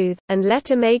smooth, and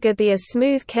let omega be a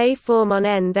smooth K-form on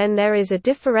N. Then there is a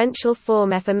differential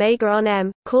form F omega on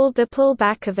M, called the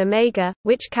pullback of omega,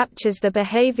 which captures the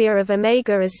behavior of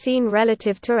omega as seen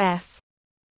relative to F.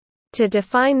 To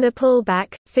define the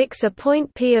pullback, fix a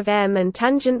point P of M and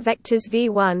tangent vectors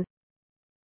v1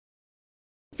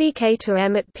 vk to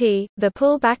M at P. The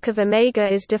pullback of omega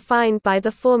is defined by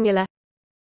the formula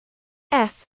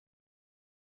F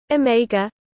omega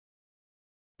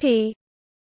P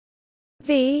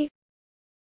V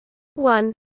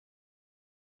 1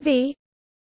 V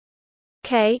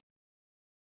K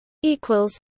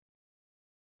equals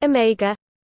omega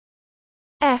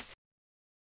F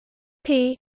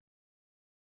P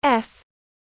F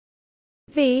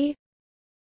V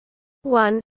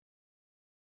 1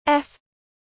 F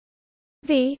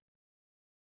V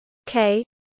K.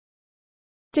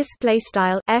 Display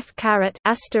style F caret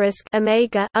asterisk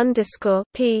omega underscore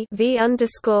P V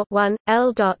underscore 1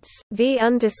 L dots V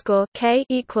underscore K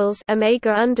equals omega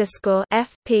underscore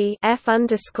F P F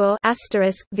underscore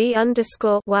asterisk V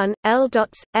underscore 1 L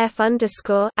dots F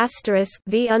underscore asterisk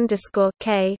V underscore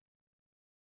K.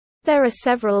 There are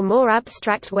several more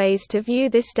abstract ways to view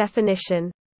this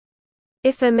definition.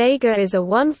 If omega is a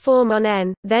one-form on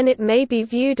N, then it may be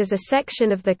viewed as a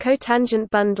section of the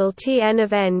cotangent bundle Tn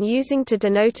of N using to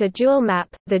denote a dual map.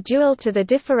 The dual to the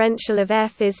differential of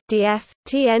F is dF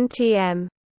Tn Tm.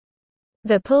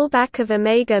 The pullback of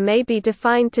omega may be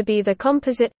defined to be the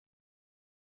composite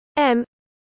M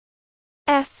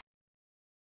F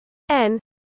N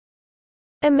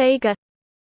omega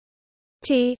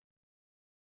T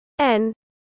n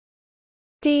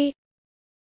d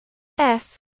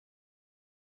f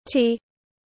t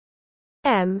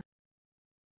m.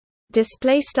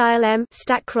 Display style m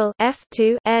stackrel f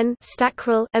to n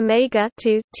stackrel omega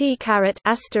to t caret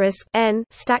asterisk n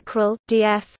stackrel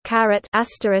df caret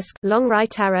asterisk long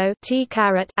right arrow t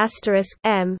caret asterisk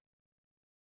m.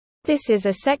 This is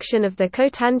a section of the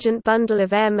cotangent bundle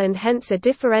of M and hence a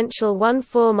differential one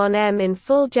form on M in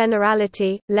full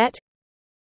generality. Let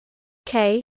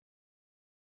K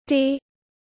d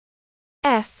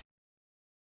f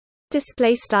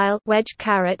display style wedge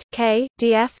caret K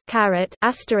df caret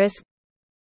asterisk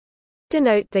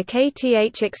denote the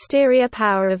kth exterior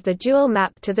power of the dual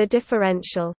map to the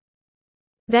differential.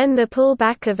 Then the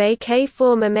pullback of a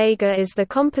K-form omega is the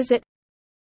composite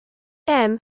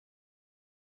M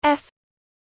f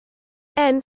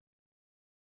n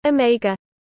omega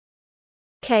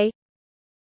K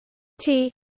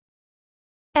t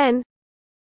n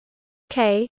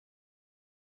K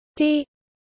d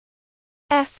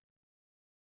f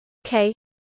K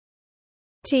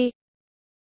t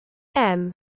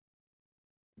m.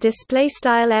 Display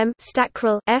style m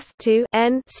stackrel f to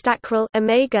n stackrel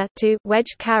omega to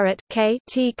wedge caret K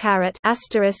t caret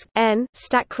asterisk n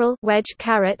stackrel wedge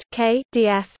caret K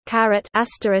df caret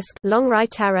asterisk long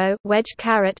right arrow wedge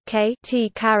caret K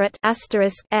t caret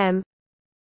asterisk m.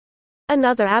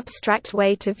 Another abstract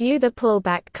way to view the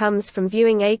pullback comes from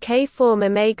viewing a K-form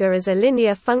omega as a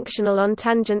linear functional on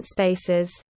tangent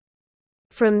spaces.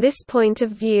 From this point of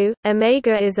view,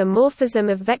 omega is a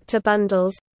morphism of vector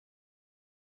bundles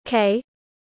K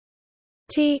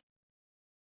T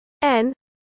n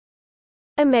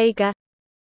omega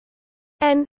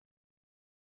n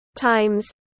times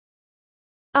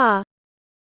r.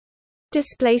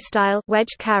 Display style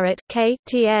wedge caret K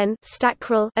T n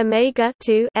stackrel omega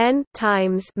to n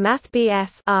times math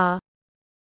BF r,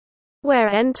 where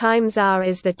n times r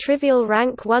is the trivial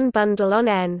rank 1 bundle on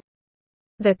n.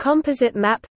 The composite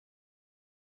map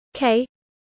K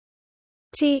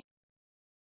T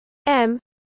m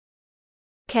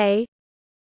K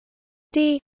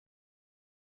d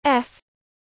f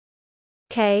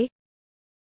K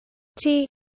T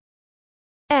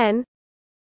n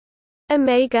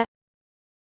omega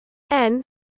n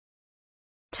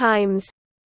times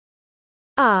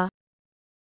r.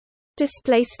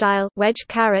 Display style wedge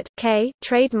caret K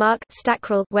trademark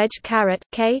stackrel wedge caret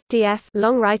K df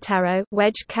long right arrow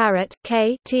wedge caret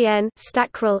K Tn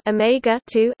stackrel omega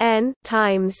to n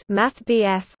times math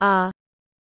BF r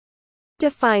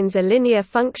defines a linear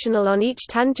functional on each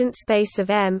tangent space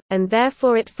of M, and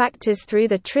therefore it factors through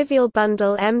the trivial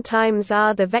bundle M times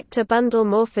R. The vector bundle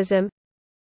morphism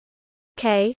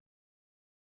K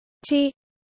T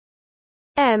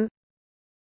M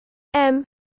M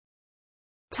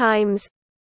times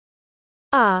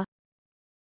R.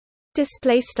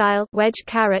 Display style wedge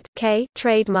caret K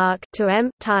trademark to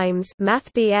M times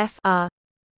math BF R.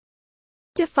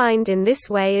 Defined in this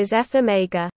way is F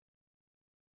omega.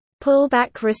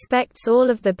 Pullback respects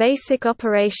all of the basic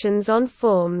operations on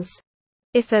forms.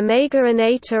 If omega and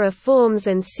eta are forms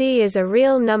and C is a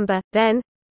real number, then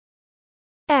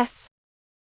F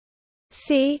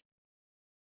C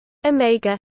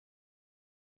omega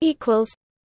equals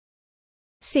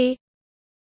C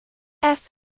F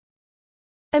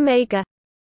omega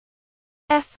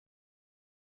F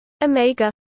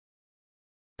omega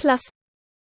plus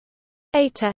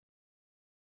eta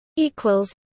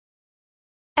equals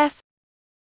F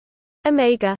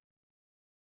omega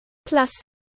plus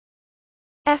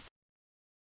F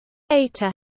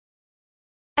eta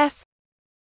F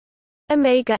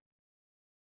omega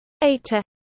eta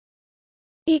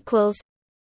equals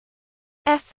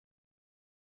F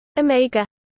omega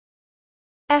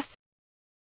F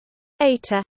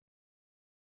eta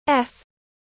F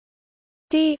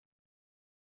d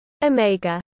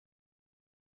omega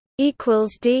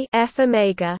equals d F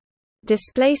omega.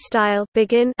 Display style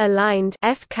begin aligned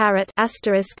F caret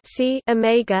asterisk C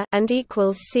omega and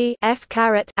equals C F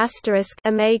caret asterisk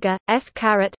omega F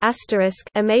caret asterisk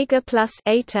omega plus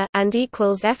eta and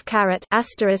equals F caret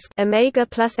asterisk omega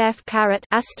plus F caret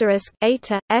asterisk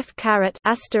eta F caret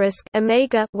asterisk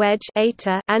omega wedge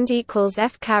eta and equals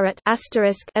F caret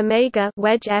asterisk omega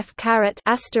wedge F caret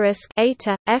asterisk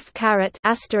eta F caret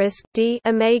asterisk D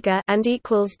omega and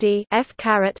equals D F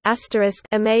caret asterisk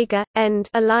omega end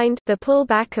aligned. The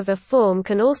pullback of a form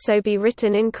can also be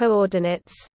written in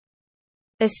coordinates.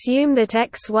 Assume that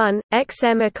x1,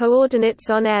 xm are coordinates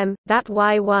on M, that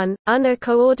y1, un are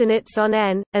coordinates on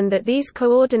N, and that these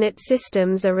coordinate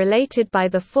systems are related by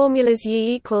the formulas y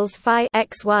equals phi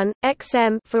x1,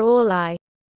 xm for all I.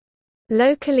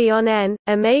 Locally on N,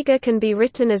 omega can be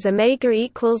written as omega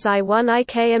equals I1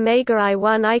 IK omega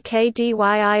I1 IK dy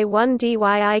I1 dy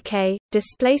IK.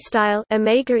 Display style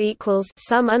omega equals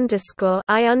sum underscore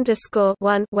I underscore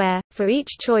 1, where for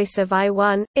each choice of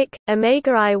I1 ik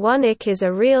omega I1 ik is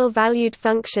a real valued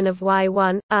function of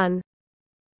Y1 un.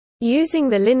 Using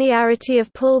the linearity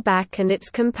of pullback and its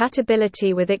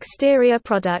compatibility with exterior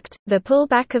product, the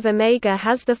pullback of omega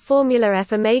has the formula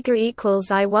f omega equals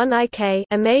I1 IK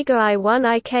omega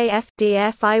I1 IK f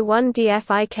df I1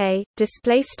 df IK.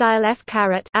 Display style f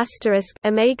caret asterisk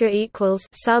omega equals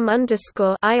sum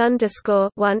underscore I underscore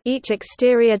 1. Each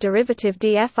exterior derivative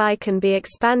dfi can be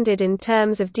expanded in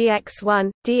terms of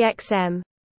dx1, dxm.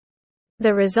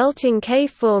 The resulting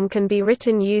K-form can be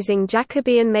written using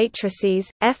Jacobian matrices.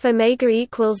 F omega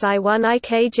equals I1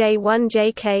 IK J1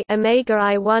 JK omega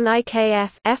I1 IK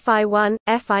F Fi1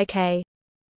 Fik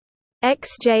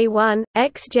xj1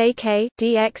 xjk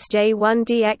dxj1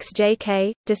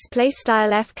 dxjk. Display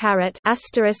style f caret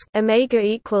asterisk omega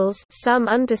equals sum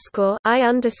underscore I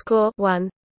underscore 1.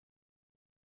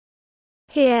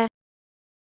 Here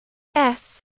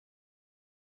f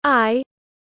I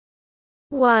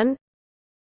 1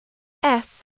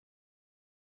 f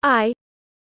I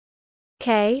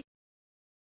k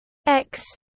x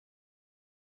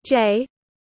j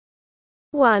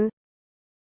 1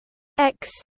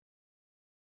 x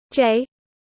j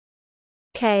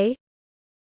k.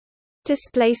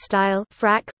 Display style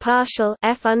frac partial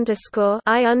f underscore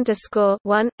I underscore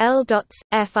 1 L dots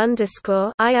f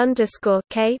underscore I underscore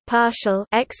k partial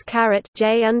x caret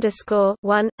j underscore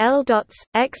 1 L dots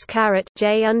x caret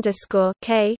j underscore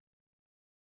k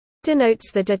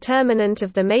denotes the determinant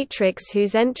of the matrix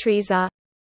whose entries are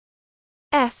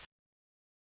f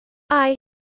I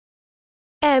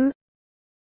m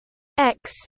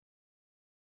x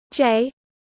j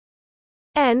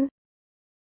n.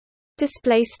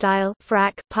 Display style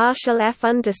frac partial f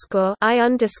underscore I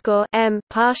underscore m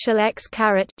partial x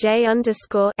caret j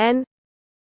underscore n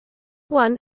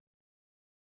 1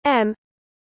 m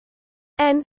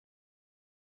n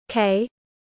k.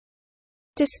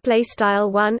 Display style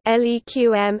 1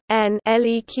 leq n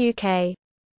leq k.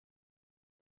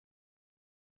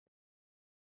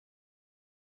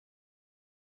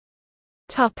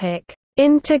 Topic: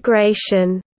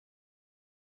 Integration.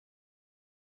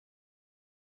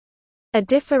 A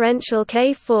differential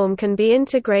K-form can be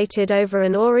integrated over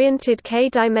an oriented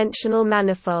K-dimensional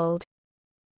manifold.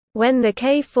 When the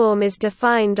K-form is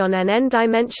defined on an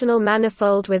n-dimensional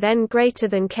manifold with n greater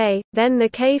than k, then the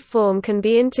K-form can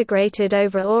be integrated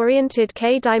over oriented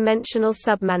K-dimensional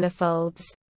submanifolds.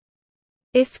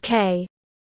 If k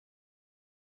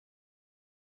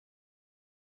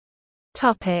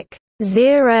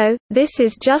 0, this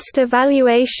is just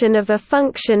evaluation of a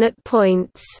function at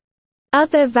points.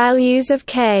 Other values of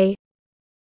k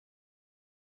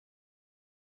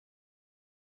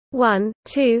 1,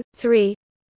 2, 3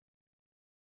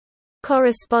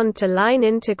 correspond to line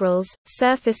integrals,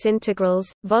 surface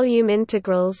integrals, volume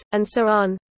integrals, and so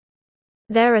on.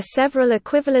 There are several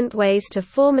equivalent ways to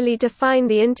formally define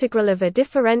the integral of a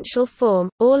differential form,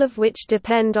 all of which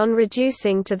depend on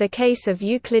reducing to the case of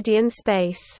Euclidean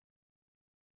space.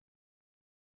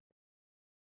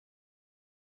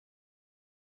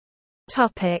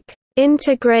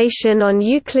 Integration on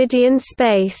Euclidean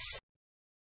space.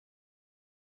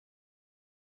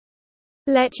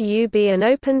 Let U be an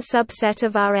open subset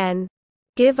of Rn.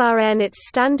 Give Rn its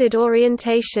standard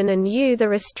orientation and U the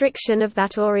restriction of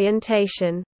that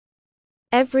orientation.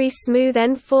 Every smooth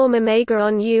n-form omega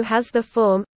on U has the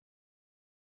form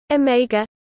omega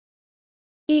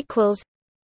equals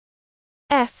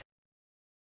f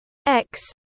x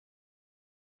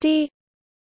d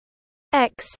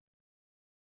x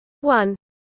 1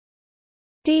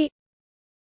 d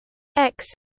x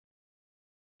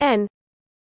n.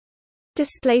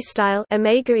 Display style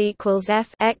omega equals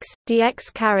f x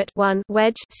dx caret 1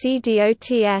 wedge c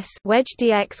dots wedge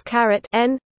dx caret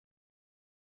n.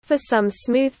 For some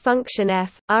smooth function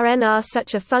f, Rn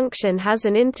such a function has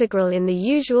an integral in the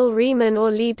usual Riemann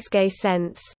or Lebesgue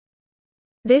sense.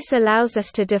 This allows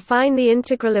us to define the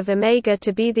integral of omega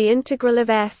to be the integral of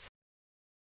f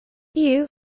u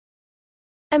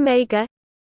omega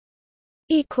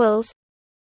equals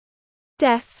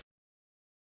def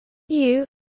u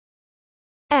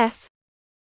f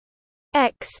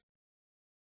x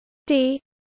d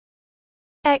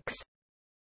x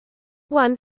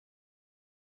 1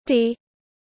 d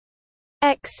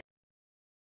x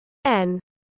n.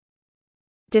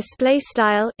 display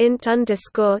style int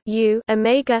underscore u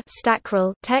omega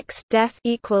stackrel text def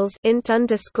equals int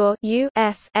underscore u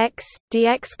f x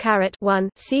dx caret 1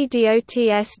 c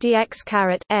dots dx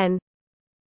caret n.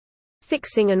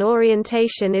 Fixing an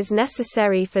orientation is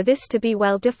necessary for this to be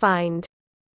well defined.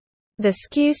 The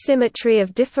skew symmetry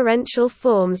of differential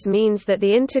forms means that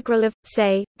the integral of,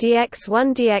 say,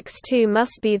 dx1 dx2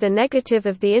 must be the negative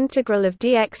of the integral of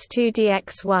dx2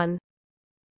 dx1.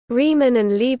 Riemann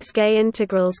and Lebesgue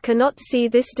integrals cannot see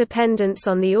this dependence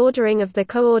on the ordering of the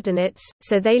coordinates,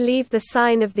 so they leave the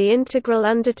sign of the integral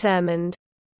undetermined.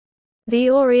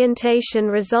 The orientation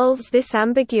resolves this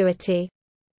ambiguity.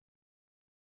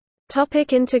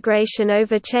 Topic: integration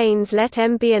over chains. Let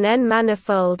M be an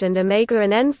N-manifold and omega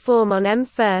an N-form on M.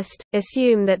 First,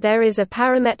 assume that there is a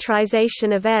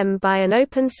parametrization of M by an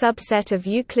open subset of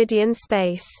Euclidean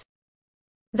space.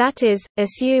 That is,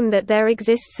 assume that there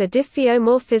exists a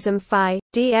diffeomorphism phi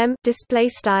dm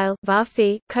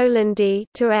 (var(phi)d)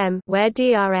 to M, where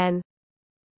d are n.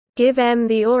 Give M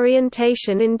the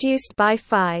orientation induced by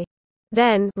phi.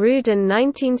 Then Rudin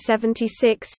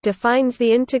 1976 defines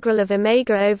the integral of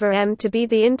omega over M to be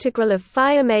the integral of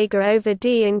phi omega over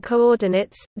d in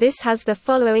coordinates. This has the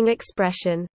following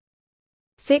expression: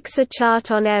 fix a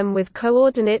chart on M with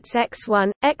coordinates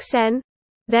x1, xn,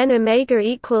 then omega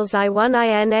equals I1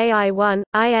 in ai1,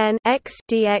 in x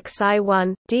dx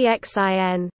I1, dx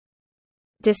in.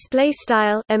 Display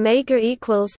style omega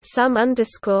equals sum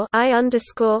underscore I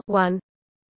underscore 1.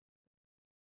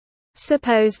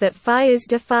 Suppose that phi is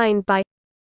defined by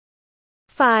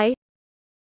phi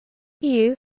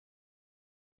u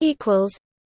equals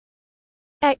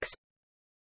x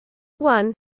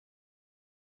 1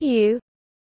 u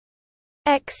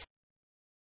x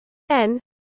n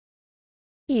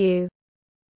u.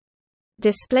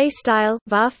 Display style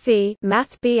var(phi)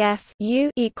 math BF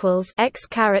u equals x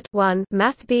caret 1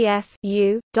 math BF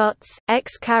u dots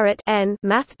x caret n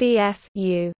math BF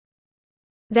u.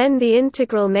 Then the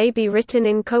integral may be written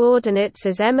in coordinates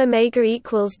as m omega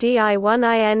equals di1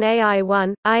 in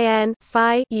ai1, in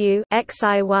phi u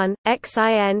xi1,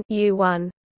 xin u1.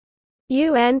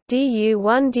 Un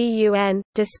du1 dun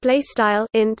display style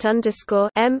int underscore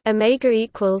m omega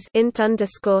equals int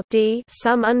underscore d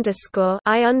sum underscore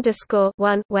I underscore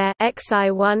 1 where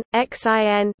xi1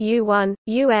 xin u1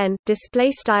 un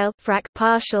display style frac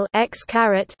partial x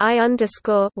caret I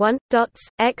underscore 1 dots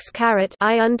x caret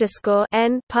I underscore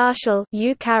n partial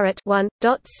u caret 1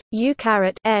 dots u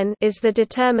caret n is the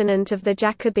determinant of the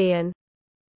Jacobian.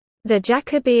 The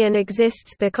Jacobian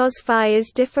exists because phi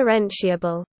is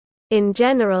differentiable. In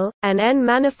general, an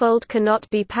N-manifold cannot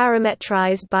be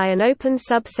parametrized by an open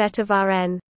subset of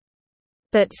Rn.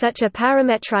 But such a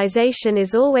parametrization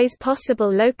is always possible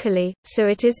locally, so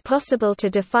it is possible to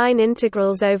define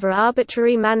integrals over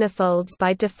arbitrary manifolds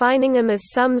by defining them as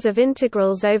sums of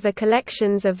integrals over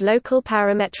collections of local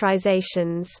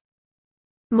parametrizations.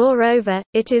 Moreover,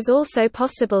 it is also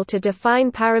possible to define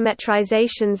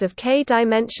parametrizations of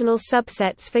k-dimensional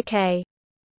subsets for K.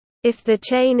 If the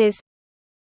chain is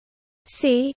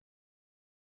C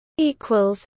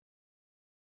equals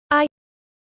I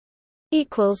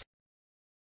equals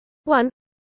 1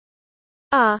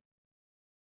 R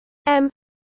M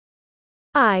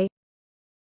I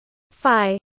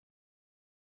Phi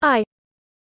I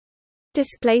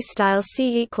display style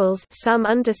C equals sum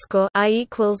underscore I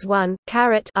equals 1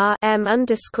 caret R M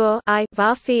underscore I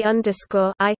var(phi)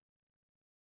 underscore I.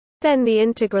 Then the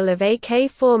integral of a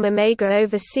k-form omega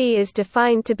over C is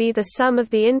defined to be the sum of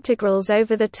the integrals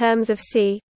over the terms of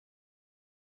C.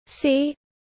 C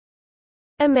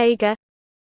omega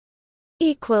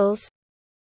equals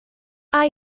I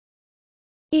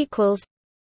equals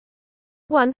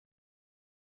 1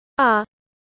 R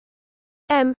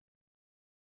M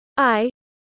I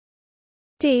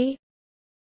D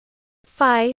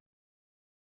Phi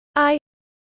I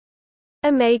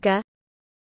omega.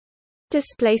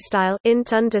 Display style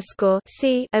int underscore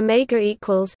C omega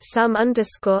equals sum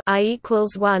underscore I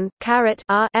equals 1 caret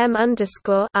R M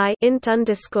underscore I int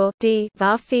underscore D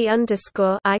var(phi)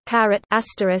 underscore I caret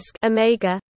asterisk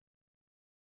omega.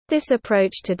 This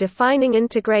approach to defining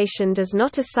integration does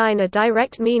not assign a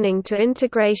direct meaning to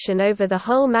integration over the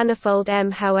whole manifold M.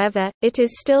 However, it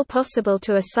is still possible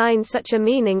to assign such a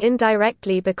meaning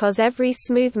indirectly because every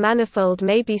smooth manifold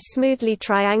may be smoothly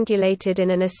triangulated in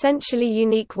an essentially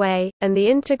unique way, and the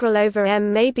integral over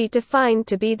M may be defined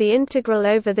to be the integral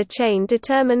over the chain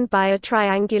determined by a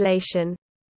triangulation.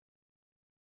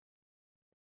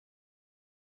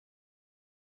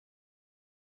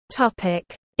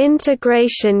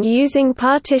 Integration using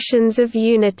partitions of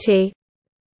unity.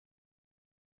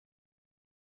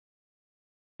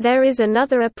 There is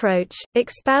another approach,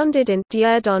 expounded in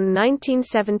Dieudonné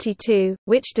 1972,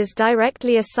 which does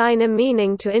directly assign a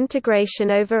meaning to integration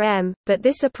over M, but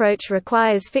this approach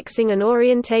requires fixing an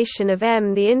orientation of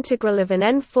M. The integral of an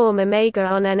n-form omega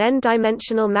on an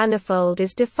n-dimensional manifold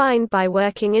is defined by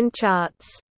working in charts.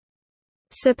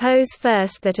 Suppose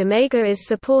first that omega is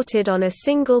supported on a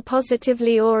single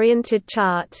positively oriented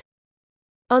chart.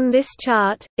 On this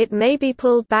chart, it may be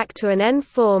pulled back to an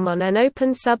n-form on an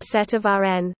open subset of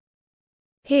Rn.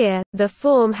 Here, the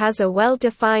form has a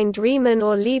well-defined Riemann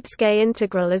or Lebesgue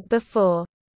integral as before.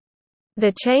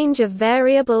 The change of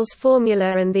variables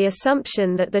formula and the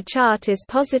assumption that the chart is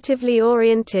positively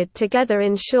oriented together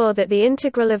ensure that the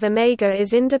integral of omega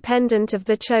is independent of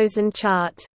the chosen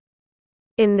chart.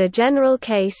 In the general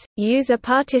case, use a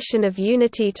partition of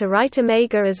unity to write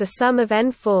omega as a sum of n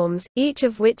forms, each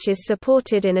of which is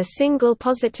supported in a single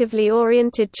positively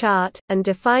oriented chart, and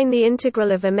define the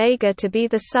integral of omega to be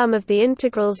the sum of the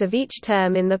integrals of each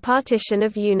term in the partition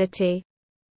of unity.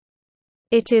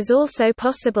 It is also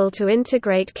possible to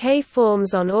integrate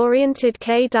K-forms on oriented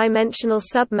K-dimensional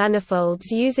submanifolds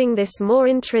using this more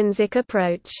intrinsic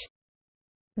approach.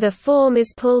 The form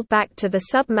is pulled back to the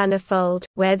submanifold,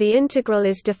 where the integral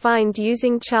is defined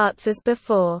using charts as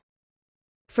before.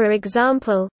 For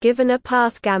example, given a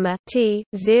path gamma t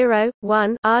 0,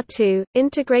 1 R2,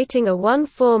 integrating a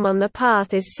one-form on the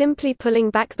path is simply pulling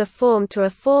back the form to a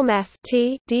form f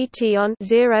t dt on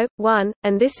 0, 1,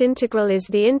 and this integral is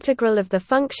the integral of the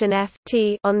function f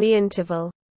t on the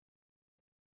interval.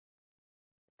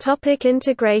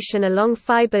 Integration along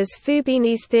fibers.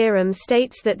 Fubini's theorem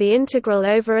states that the integral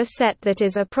over a set that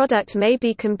is a product may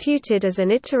be computed as an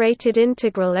iterated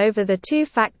integral over the two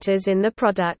factors in the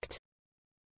product.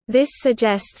 This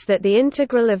suggests that the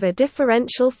integral of a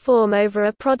differential form over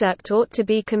a product ought to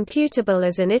be computable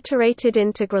as an iterated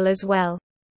integral as well.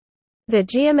 The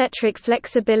geometric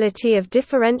flexibility of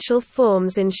differential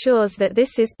forms ensures that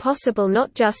this is possible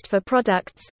not just for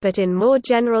products, but in more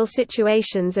general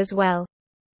situations as well.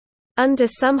 Under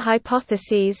some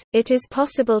hypotheses, it is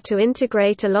possible to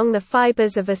integrate along the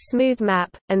fibers of a smooth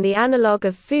map, and the analog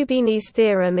of Fubini's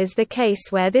theorem is the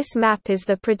case where this map is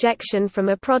the projection from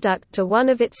a product to one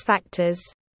of its factors.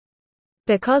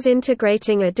 Because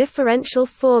integrating a differential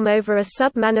form over a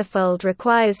submanifold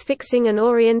requires fixing an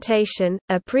orientation,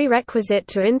 a prerequisite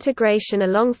to integration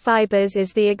along fibers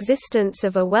is the existence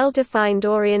of a well-defined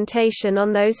orientation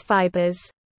on those fibers.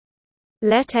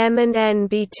 Let M and N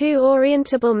be two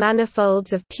orientable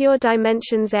manifolds of pure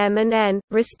dimensions m and n,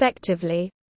 respectively.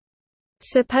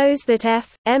 Suppose that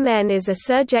Mn is a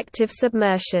surjective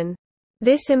submersion.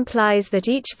 This implies that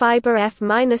each fiber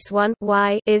f-1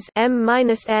 y is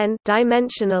m-n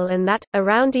dimensional and that,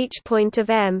 around each point of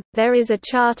M, there is a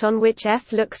chart on which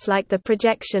f looks like the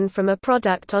projection from a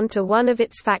product onto one of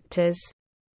its factors.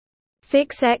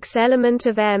 Fix x element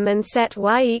of M and set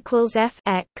y equals f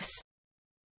x.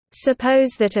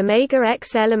 Suppose that omega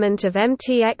x element of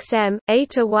mtxm,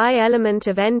 eta y element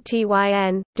of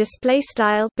ntyn, display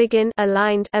style begin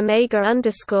aligned omega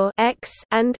underscore x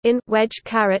and in wedge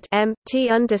caret m t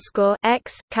underscore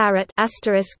x caret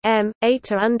asterisk m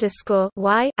eta underscore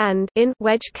y and in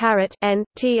wedge caret n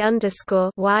t underscore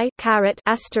y caret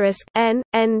asterisk n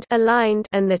end aligned,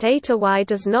 and that eta y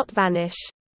does not vanish.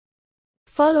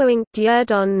 Following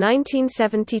Dieudonné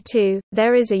 1972,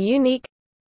 there is a unique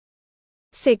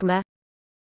sigma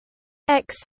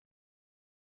x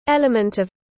element of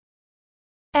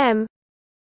m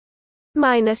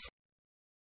minus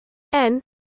n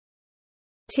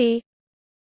t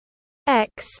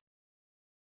x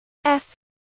f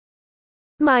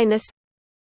minus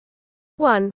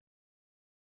 1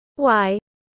 y.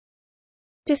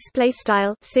 Display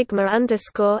style sigma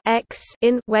underscore x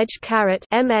in wedge caret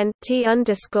mn t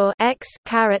underscore x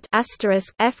caret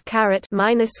asterisk f caret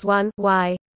minus 1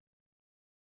 y,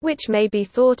 which may be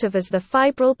thought of as the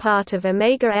fibril part of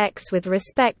omega x with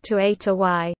respect to eta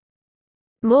y.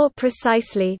 More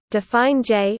precisely, define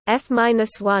J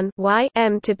f-1 y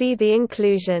m to be the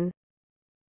inclusion.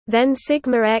 Then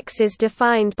sigma x is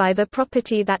defined by the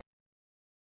property that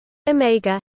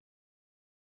omega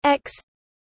x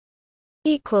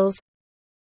equals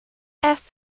f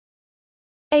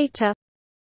eta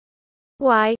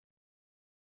y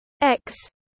x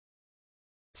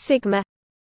sigma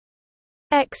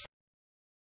x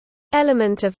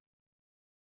element of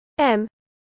m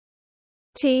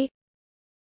t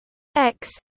x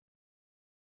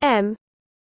m.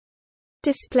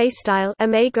 Display style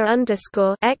omega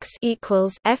underscore x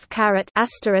equals f caret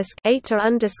asterisk eta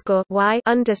underscore y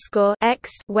underscore x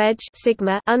wedge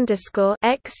sigma underscore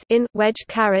x in wedge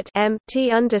caret m t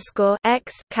underscore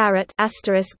x caret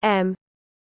asterisk m.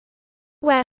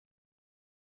 where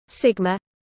sigma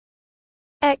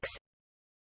x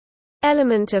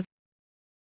element of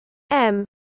M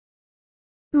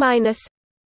minus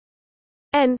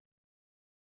n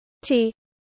T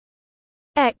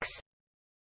x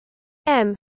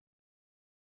M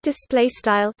display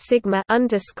style sigma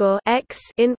underscore x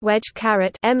in wedge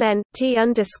caret mn T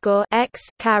underscore x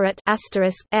caret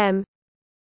asterisk M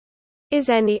is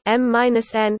any M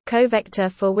minus n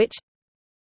covector for which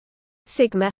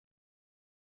sigma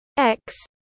x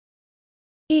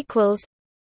equals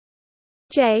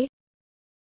J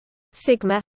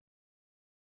sigma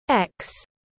x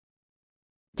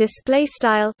display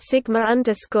style sigma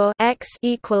underscore x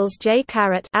equals J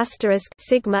caret asterisk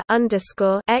sigma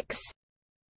underscore x.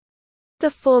 The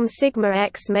form sigma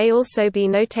x may also be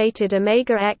notated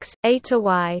omega x eta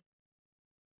y.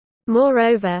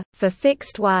 Moreover, for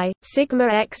fixed y, sigma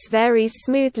x varies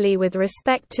smoothly with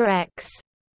respect to x.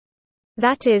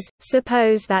 That is,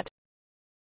 suppose that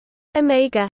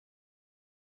omega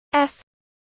f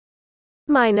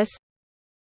minus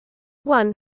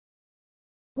 1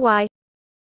 y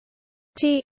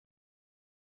t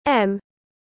m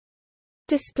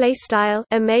display style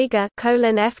omega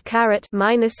colon f caret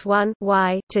minus 1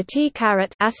 y to t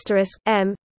caret asterisk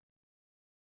m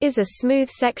is a smooth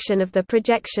section of the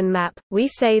projection map. We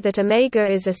say that omega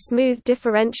is a smooth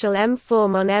differential M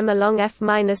form on M along f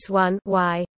minus 1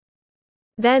 y.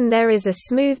 Then there is a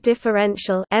smooth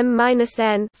differential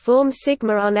M-n form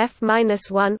sigma on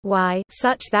f-1 y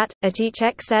such that, at each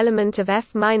x element of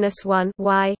f-1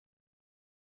 y,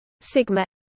 sigma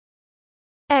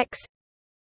x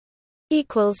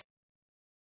equals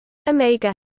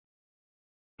omega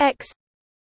x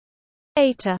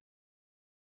eta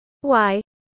y.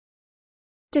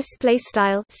 Display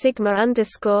style sigma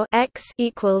underscore x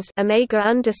equals omega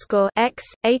underscore x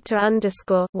eta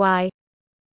underscore y.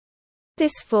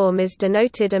 This form is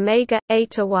denoted omega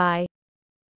eta y.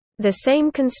 The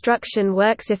same construction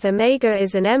works if omega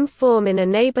is an M form in a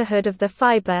neighborhood of the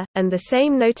fiber, and the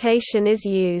same notation is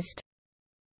used.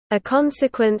 A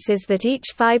consequence is that each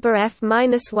fiber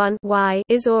f-1 y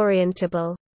is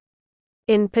orientable.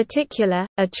 In particular,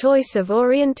 a choice of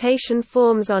orientation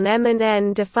forms on M and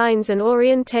N defines an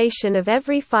orientation of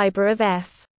every fiber of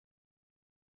F.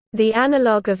 The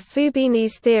analog of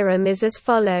Fubini's theorem is as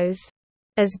follows.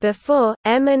 As before,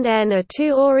 M and N are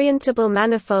two orientable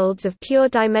manifolds of pure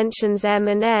dimensions M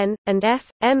and N, and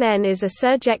F, Mn is a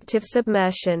surjective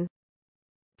submersion.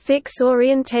 Fix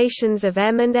orientations of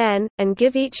M and N, and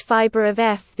give each fiber of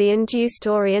F the induced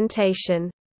orientation.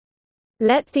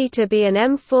 Let θ be an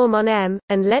M form on M,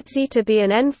 and let zeta be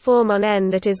an N form on N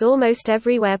that is almost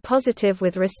everywhere positive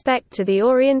with respect to the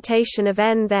orientation of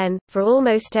N. Then, for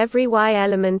almost every y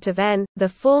element of N, the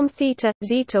form θ,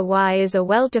 zeta y is a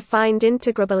well-defined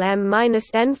integrable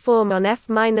M-n form on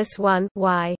f-1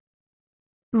 y.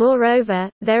 Moreover,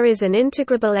 there is an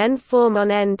integrable N form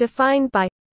on N defined by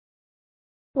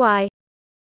y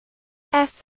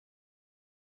f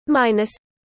minus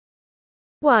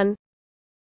 1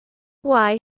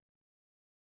 y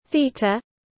theta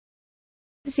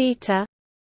zeta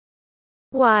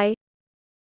y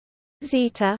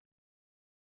zeta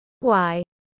y.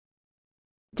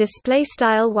 Display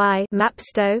style y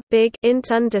mapsto big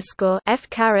int underscore f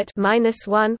caret minus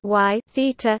 1 y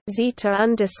theta zeta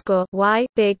underscore y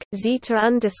big zeta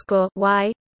underscore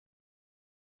y.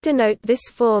 Denote this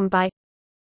form by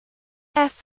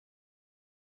f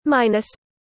minus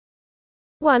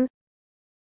 1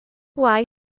 y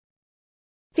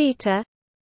theta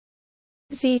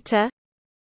zeta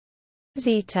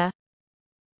zeta.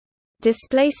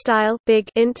 Display style big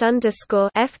int underscore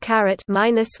f caret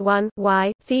minus 1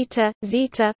 y theta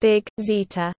zeta big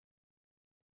zeta.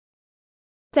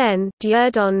 Then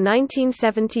Dieudonné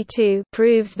 1972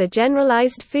 proves the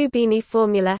generalized Fubini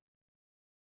formula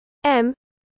M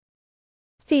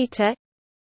theta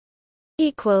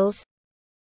equals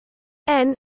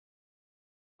n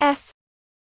f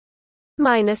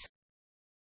minus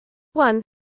 1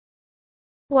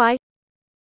 y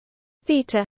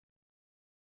theta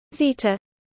zeta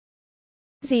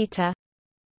zeta.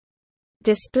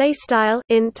 Display style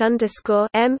int underscore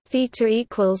M theta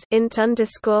equals int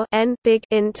underscore n big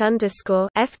int underscore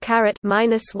f caret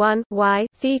minus 1 y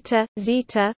theta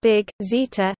zeta big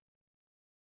zeta.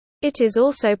 It is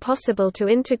also possible to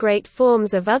integrate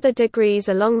forms of other degrees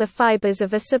along the fibers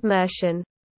of a submersion.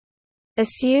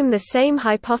 Assume the same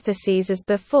hypotheses as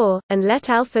before, and let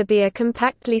alpha be a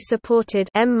compactly supported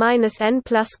M-n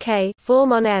plus k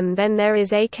form on M. Then there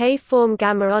is a k-form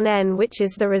gamma on N which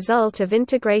is the result of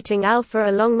integrating alpha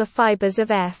along the fibers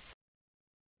of F.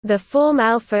 The form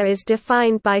alpha is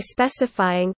defined by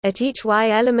specifying, at each y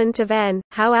element of n,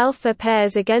 how alpha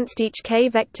pairs against each k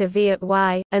vector v at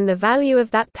y, and the value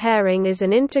of that pairing is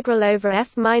an integral over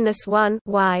f-1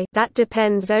 y that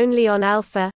depends only on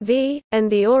alpha, v,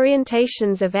 and the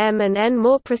orientations of m and n.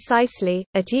 More precisely,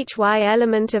 at each y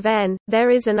element of n, there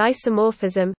is an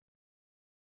isomorphism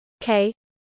k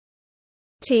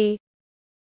t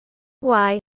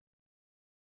y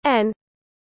n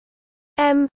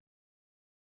m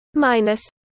minus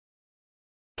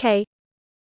k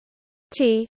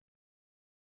t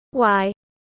y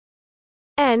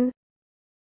n.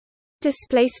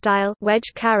 Display style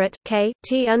wedge caret k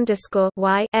t underscore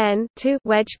y n to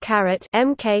wedge caret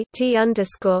m k t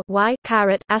underscore y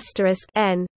caret asterisk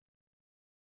n,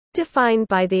 defined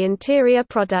by the interior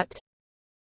product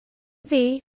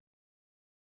v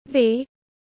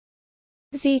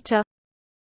zeta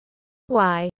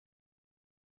y.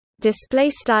 Display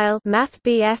style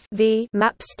mathbf v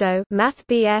mapsto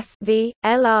mathbf v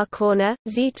lr corner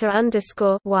zeta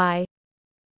underscore y.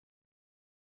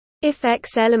 If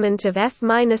x element of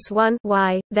f-1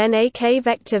 y, then a k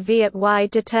vector v at y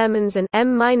determines an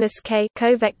m-k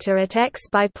covector at x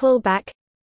by pullback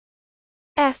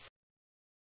f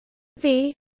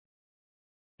v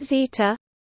zeta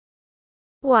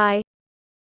y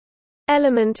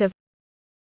element of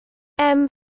m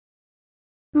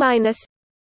minus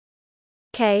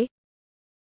k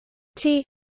t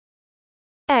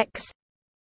x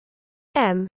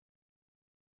m.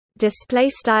 Display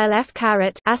style f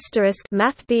caret asterisk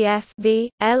math bf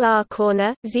v lr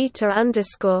corner zeta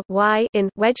underscore y in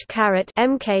wedge caret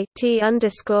mk t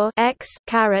underscore x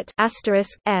caret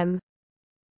asterisk m.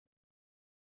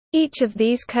 Each of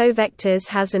these covectors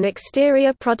has an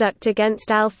exterior product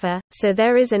against alpha, so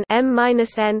there is an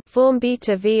m-n form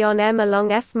beta v on m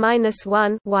along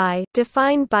f-1 y,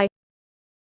 defined by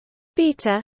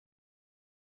beta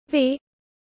v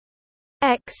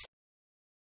x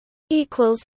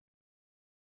equals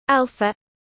alpha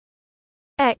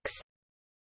x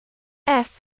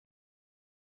f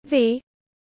v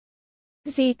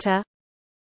zeta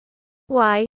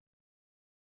y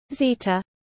zeta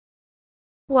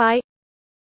y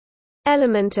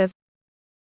element of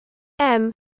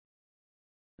m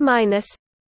minus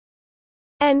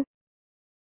n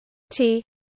t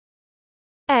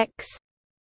x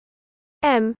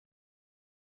m.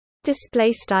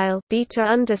 Display style beta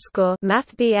underscore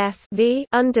math bf v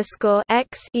underscore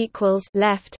x equals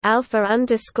left alpha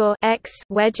underscore x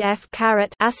wedge f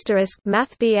caret asterisk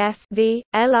math bf v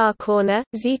lr corner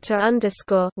zeta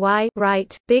underscore y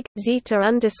right big zeta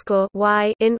underscore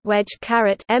y in wedge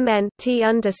caret mn t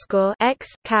underscore x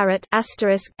caret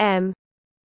asterisk m.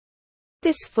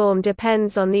 This form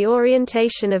depends on the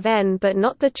orientation of n but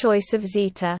not the choice of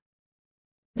zeta.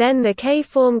 Then the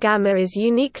K-form gamma is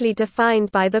uniquely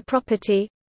defined by the property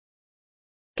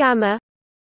gamma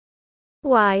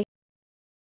y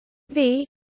v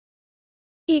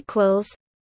equals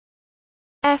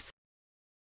f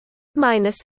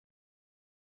minus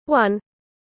 1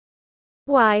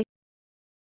 y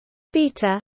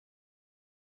beta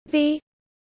v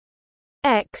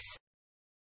x.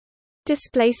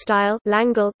 Display style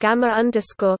Langle gamma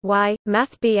underscore y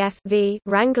math bf v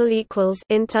wrangle equals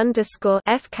int underscore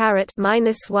f caret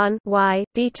minus 1 y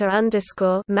beta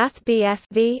underscore math bf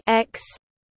v x,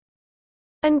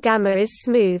 and gamma is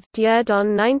smooth.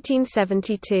 Dieudonné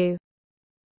 1972.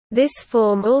 This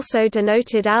form also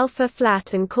denoted alpha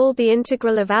flat and called the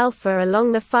integral of alpha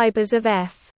along the fibers of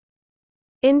f.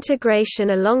 Integration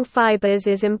along fibers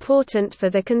is important for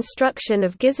the construction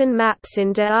of Gisin maps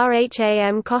in de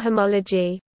Rham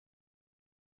cohomology.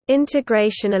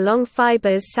 Integration along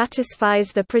fibers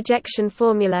satisfies the projection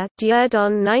formula.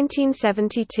 Dieudonné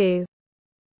 1972.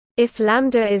 If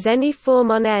lambda is any form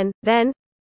on n, then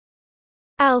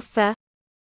alpha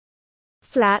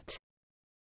flat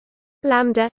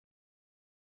lambda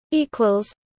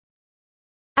equals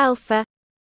alpha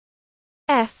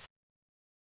f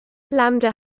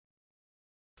lambda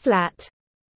flat.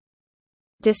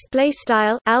 Display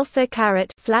style alpha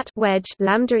caret flat wedge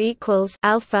lambda equals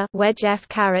alpha wedge f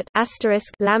caret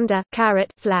asterisk lambda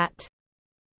caret flat.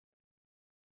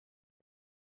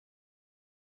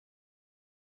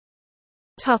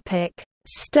 Topic: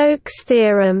 Stokes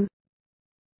theorem.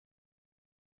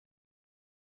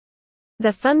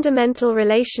 The fundamental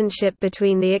relationship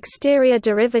between the exterior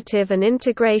derivative and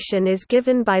integration is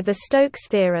given by the Stokes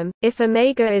theorem. If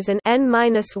omega is an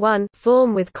n-1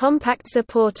 form with compact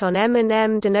support on M and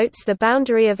M denotes the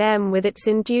boundary of M with its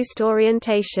induced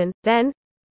orientation, then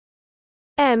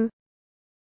M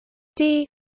d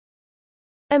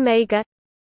omega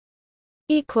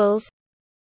equals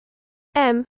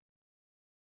M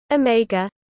omega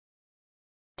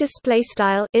display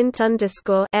style int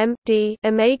underscore m d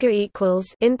omega equals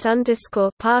int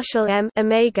underscore partial m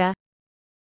omega.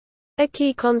 A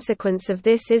key consequence of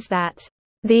this is that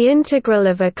the integral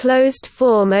of a closed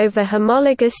form over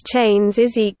homologous chains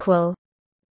is equal.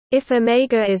 If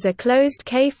omega is a closed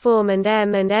K form and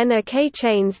M and N are K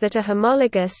chains that are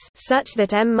homologous such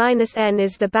that M-N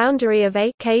is the boundary of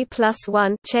a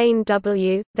K+1 chain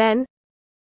W, then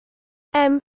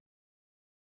M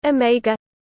omega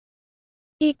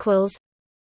equals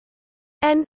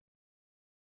N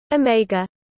omega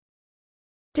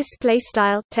display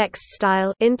style text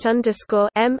style int underscore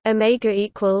M omega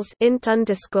equals int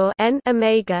underscore N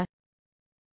omega.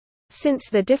 Since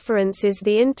the difference is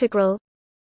the integral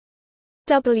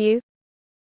W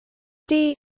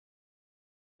d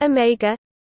omega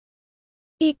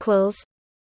equals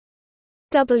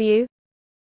W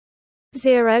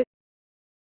 0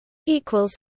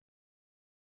 equals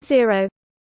 0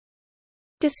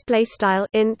 display style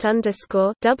int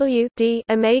underscore W d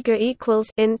omega equals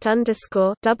int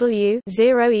underscore W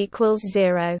 0 equals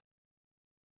 0.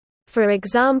 For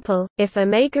example, if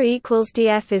omega equals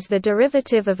df is the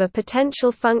derivative of a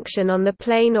potential function on the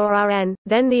plane or Rn,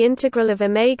 then the integral of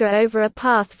omega over a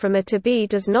path from A to B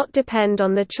does not depend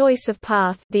on the choice of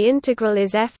path. The integral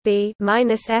is fb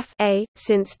minus f a,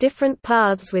 since different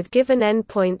paths with given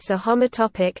endpoints are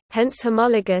homotopic, hence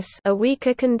homologous, a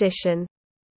weaker condition.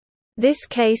 This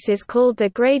case is called the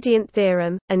gradient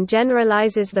theorem, and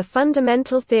generalizes the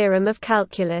fundamental theorem of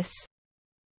calculus.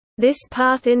 This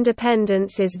path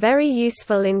independence is very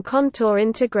useful in contour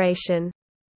integration.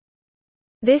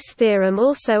 This theorem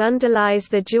also underlies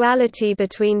the duality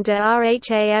between de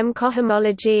Rham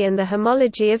cohomology and the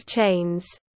homology of chains.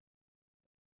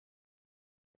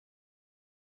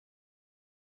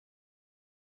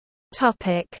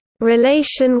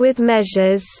 Relation with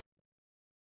measures.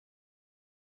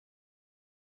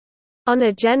 On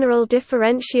a general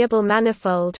differentiable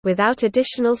manifold without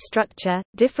additional structure,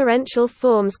 differential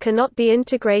forms cannot be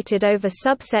integrated over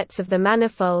subsets of the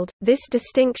manifold. This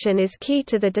distinction is key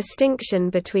to the distinction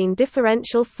between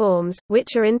differential forms,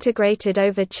 which are integrated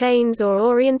over chains or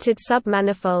oriented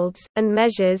submanifolds, and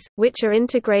measures, which are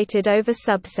integrated over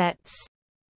subsets.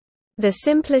 The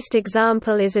simplest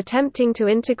example is attempting to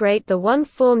integrate the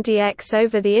one-form dx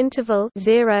over the interval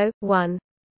 0, 1.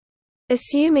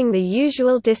 Assuming the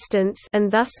usual distance and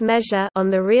thus measure on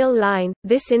the real line,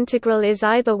 this integral is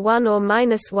either 1 or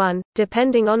 -1,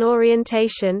 depending on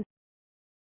orientation.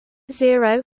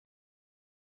 0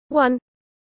 1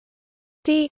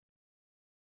 d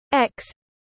x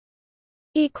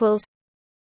equals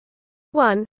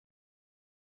 1.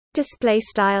 Display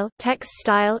style text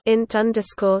style int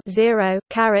underscore 0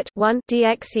 caret 1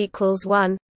 dx equals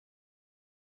 1,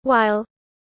 while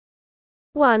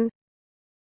 1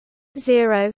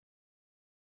 0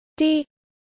 d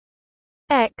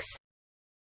x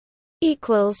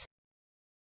equals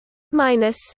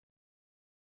minus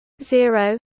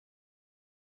 0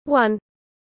 1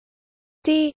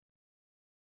 d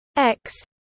x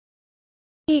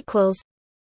equals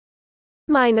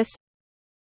minus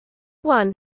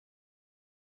 1.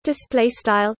 Display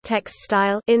style text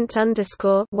style int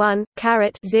underscore 1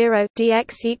 caret 0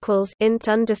 dx equals int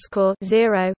underscore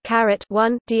 0 caret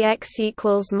 1 dx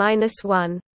equals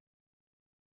 -1.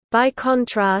 By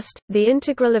contrast, the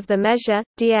integral of the measure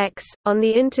dx on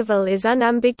the interval is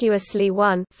unambiguously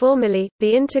 1. Formally,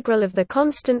 the integral of the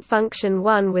constant function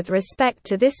 1 with respect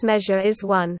to this measure is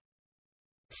 1.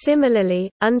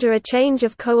 Similarly, under a change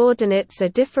of coordinates a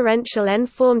differential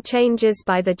n-form changes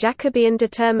by the Jacobian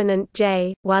determinant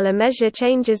j, while a measure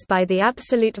changes by the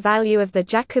absolute value of the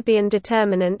Jacobian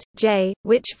determinant, j,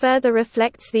 which further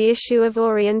reflects the issue of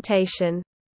orientation.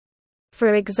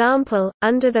 For example,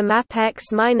 under the map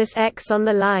x minus x on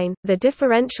the line, the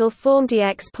differential form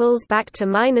dx pulls back to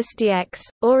minus dx,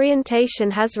 orientation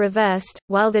has reversed,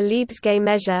 while the Lebesgue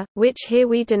measure, which here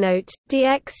we denote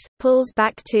dx, pulls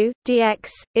back to dx,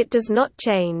 it does not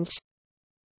change.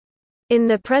 In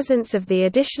the presence of the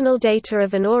additional data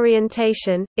of an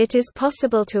orientation, it is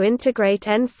possible to integrate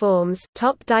n-forms,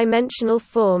 top-dimensional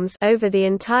forms over the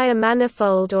entire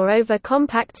manifold or over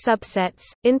compact subsets.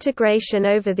 Integration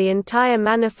over the entire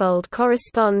manifold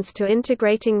corresponds to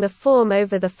integrating the form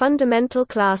over the fundamental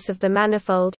class of the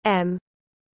manifold, M.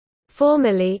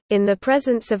 Formally, in the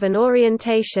presence of an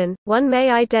orientation, one may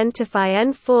identify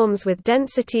n-forms with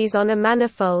densities on a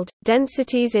manifold.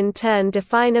 Densities in turn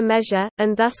define a measure,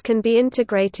 and thus can be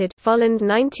integrated. Folland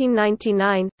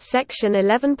 1999, section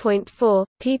 11.4,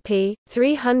 pp.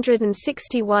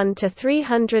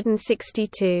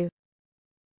 361–362.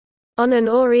 On an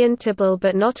orientable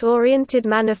but not oriented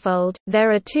manifold,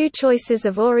 there are two choices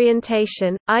of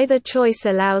orientation. Either choice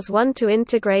allows one to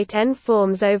integrate n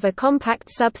forms over compact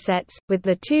subsets, with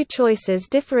the two choices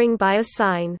differing by a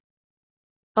sign.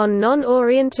 On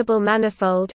non-orientable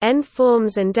manifold, n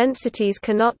forms and densities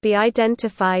cannot be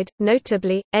identified.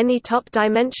 Notably, any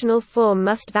top-dimensional form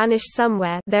must vanish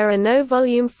somewhere. There are no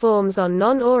volume forms on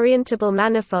non-orientable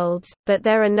manifolds, but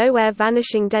there are nowhere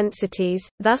vanishing densities.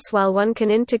 Thus, while one can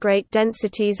integrate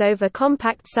densities over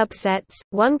compact subsets,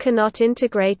 one cannot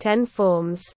integrate n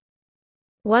forms.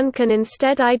 One can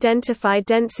instead identify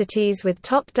densities with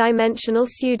top-dimensional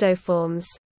pseudoforms.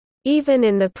 Even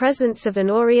in the presence of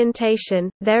an orientation,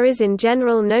 there is in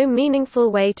general no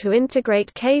meaningful way to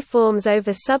integrate K-forms over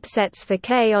subsets for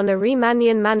K on a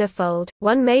Riemannian manifold.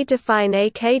 One may define a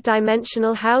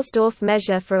K-dimensional Hausdorff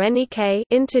measure for any K,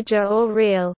 integer or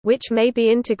real, which may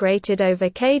be integrated over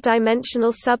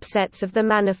K-dimensional subsets of the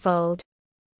manifold.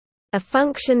 A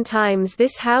function times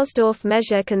this Hausdorff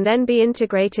measure can then be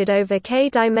integrated over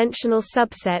K-dimensional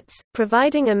subsets,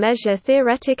 providing a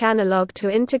measure-theoretic analog to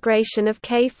integration of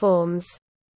K-forms.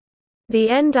 The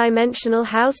n-dimensional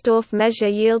Hausdorff measure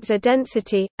yields a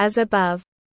density, as above.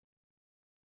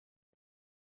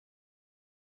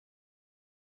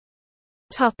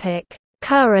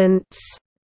 Currents.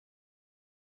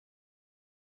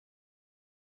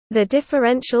 The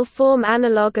differential form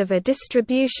analog of a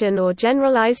distribution or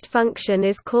generalized function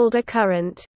is called a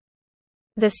current.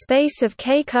 The space of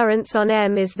K currents on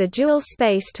M is the dual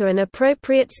space to an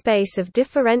appropriate space of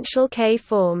differential K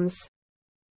forms.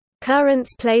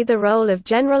 Currents play the role of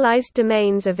generalized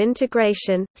domains of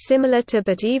integration, similar to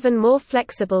but even more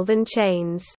flexible than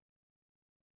chains.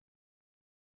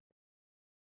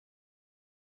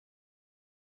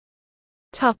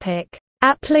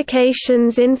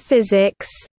 Applications in physics.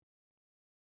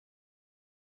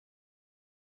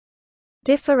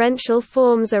 Differential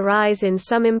forms arise in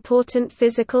some important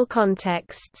physical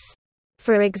contexts.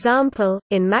 For example,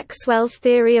 in Maxwell's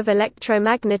theory of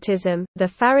electromagnetism, the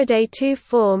Faraday 2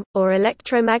 form, or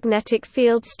electromagnetic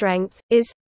field strength,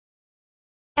 is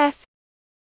F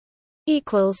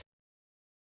equals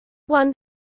 1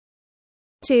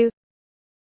 2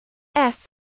 F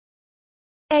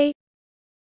A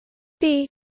B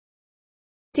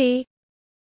D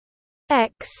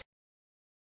X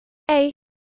A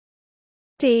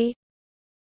D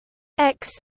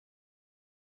X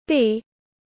B.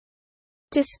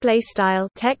 Display style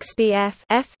text BF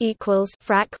F equals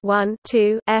frac 1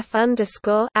 2 F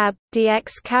underscore ab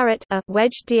dx caret a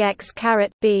wedge dx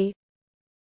caret B,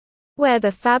 where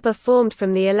the fab are formed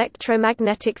from the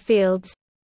electromagnetic fields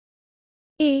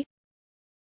E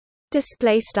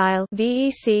display style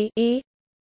VEC E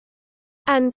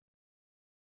and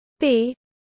B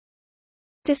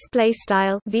display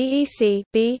style VEC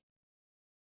B,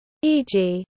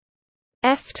 e.g.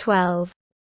 F12.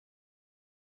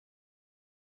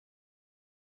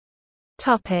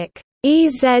 Topic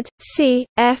EZ C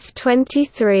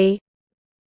F23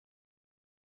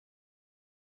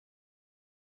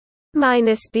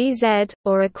 minus BZ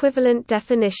or equivalent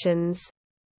definitions.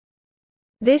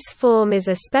 This form is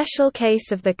a special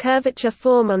case of the curvature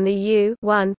form on the U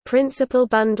principal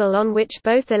bundle on which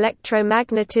both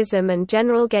electromagnetism and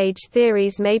general gauge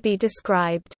theories may be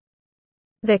described.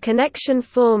 The connection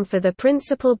form for the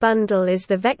principal bundle is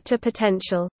the vector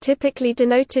potential, typically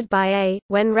denoted by A,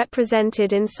 when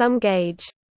represented in some gauge.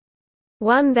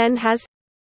 One then has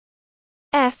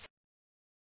F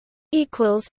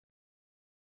equals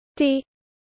D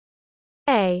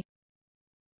A.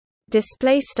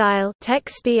 Display style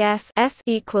text BF F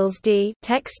equals D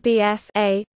text BF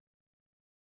A.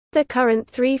 The current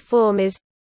 3 form is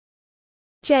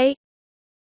J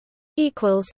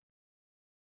equals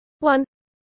 1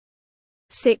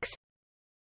 6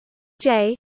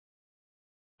 J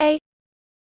A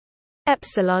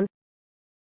epsilon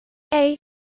A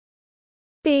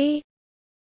B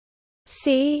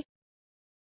C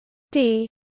D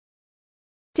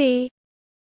D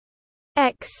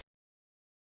X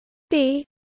B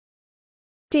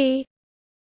D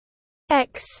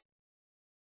X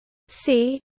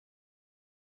C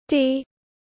D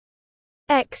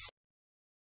X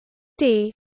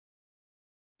D.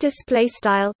 Display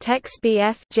style text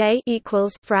BF J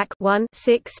equals frac 1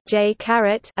 6 J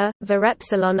caret a var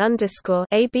epsilon underscore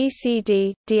A B C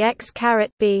D dx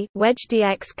caret B wedge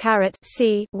dx caret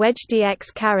C wedge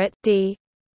dx caret D,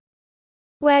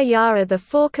 where Ya are the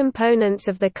 4 components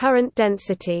of the current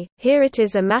density. Here it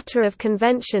is a matter of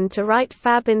convention to write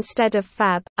fab instead of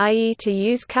fab, i.e. to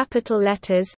use capital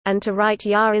letters, and to write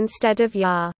Ya instead of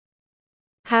Ya.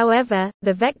 However,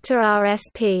 the vector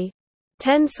RSP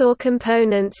Tensor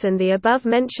components and the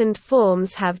above-mentioned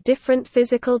forms have different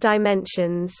physical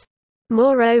dimensions.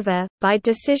 Moreover, by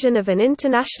decision of an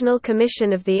International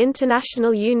Commission of the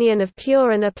International Union of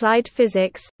Pure and Applied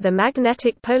Physics, the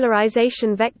magnetic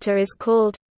polarization vector is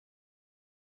called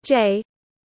J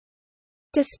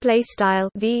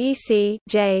 \VEC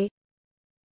J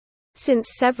since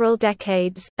several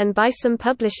decades, and by some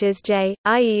publishers J,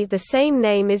 i.e. the same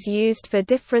name is used for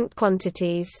different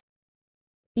quantities.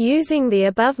 Using the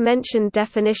above-mentioned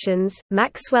definitions,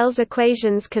 Maxwell's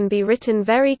equations can be written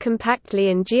very compactly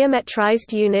in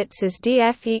geometrized units as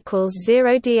df equals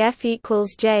 0 df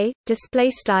equals j,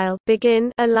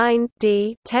 begin aligned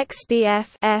d text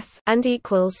bf f and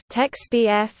equals text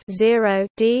bf 0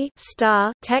 d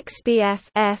star text bf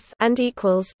f and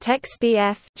equals text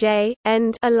bf j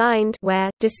end aligned, where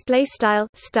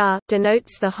star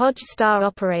denotes the Hodge star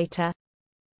operator.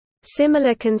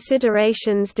 Similar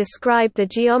considerations describe the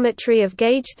geometry of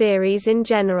gauge theories in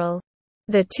general.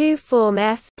 The two-form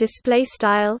F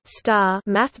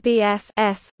mathBF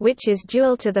F, which is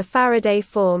dual to the Faraday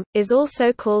form, is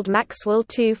also called Maxwell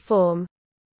two-form.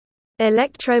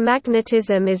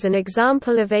 Electromagnetism is an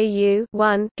example of a U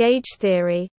gauge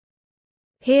theory.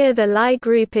 Here the Lie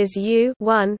group is U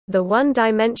the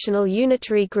one-dimensional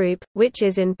unitary group, which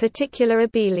is in particular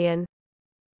abelian.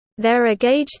 There are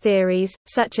gauge theories,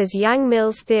 such as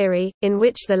Yang-Mills theory, in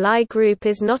which the Lie group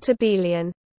is not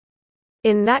abelian.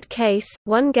 In that case,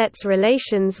 one gets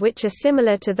relations which are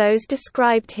similar to those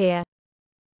described here.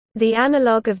 The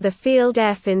analog of the field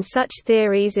F in such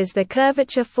theories is the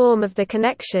curvature form of the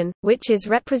connection, which is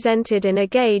represented in a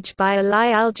gauge by a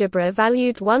Lie algebra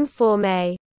valued one form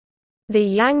A. The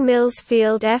Yang-Mills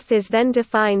field F is then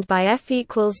defined by F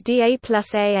equals dA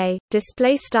plus AA.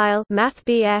 Display style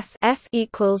mathBF F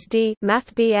equals D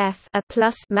mathBF a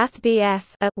plus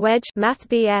mathBF a wedge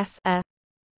mathBF a.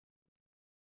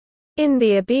 In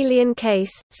the abelian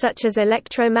case, such as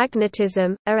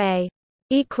electromagnetism, A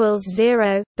equals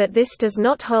 0, but this does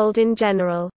not hold in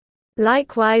general.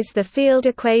 Likewise, the field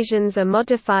equations are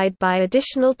modified by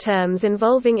additional terms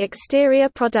involving exterior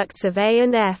products of A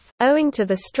and F, owing to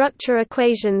the structure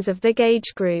equations of the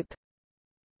gauge group.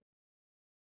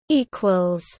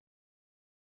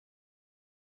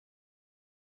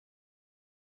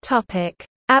 Topic: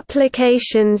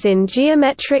 Applications in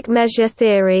geometric measure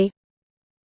theory.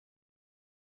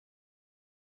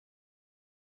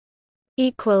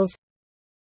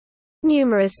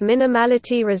 Numerous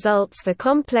minimality results for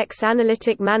complex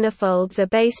analytic manifolds are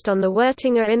based on the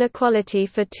Wirtinger inequality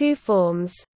for two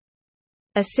forms.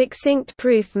 A succinct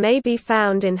proof may be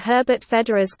found in Herbert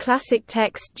Federer's classic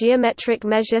text Geometric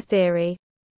Measure Theory.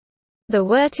 The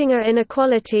Wirtinger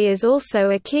inequality is also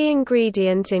a key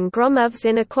ingredient in Gromov's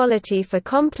inequality for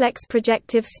complex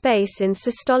projective space in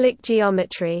systolic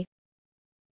geometry.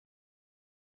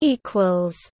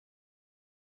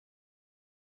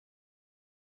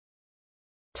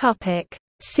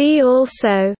 See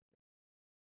also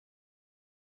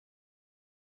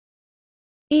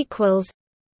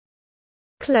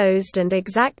Closed and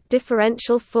exact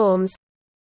differential forms,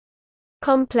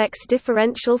 complex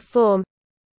differential form,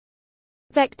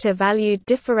 vector-valued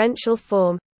differential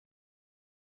form,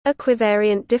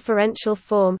 equivariant differential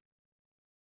form,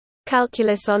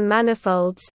 calculus on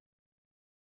manifolds,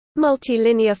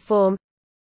 multilinear form.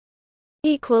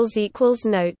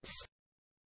 Notes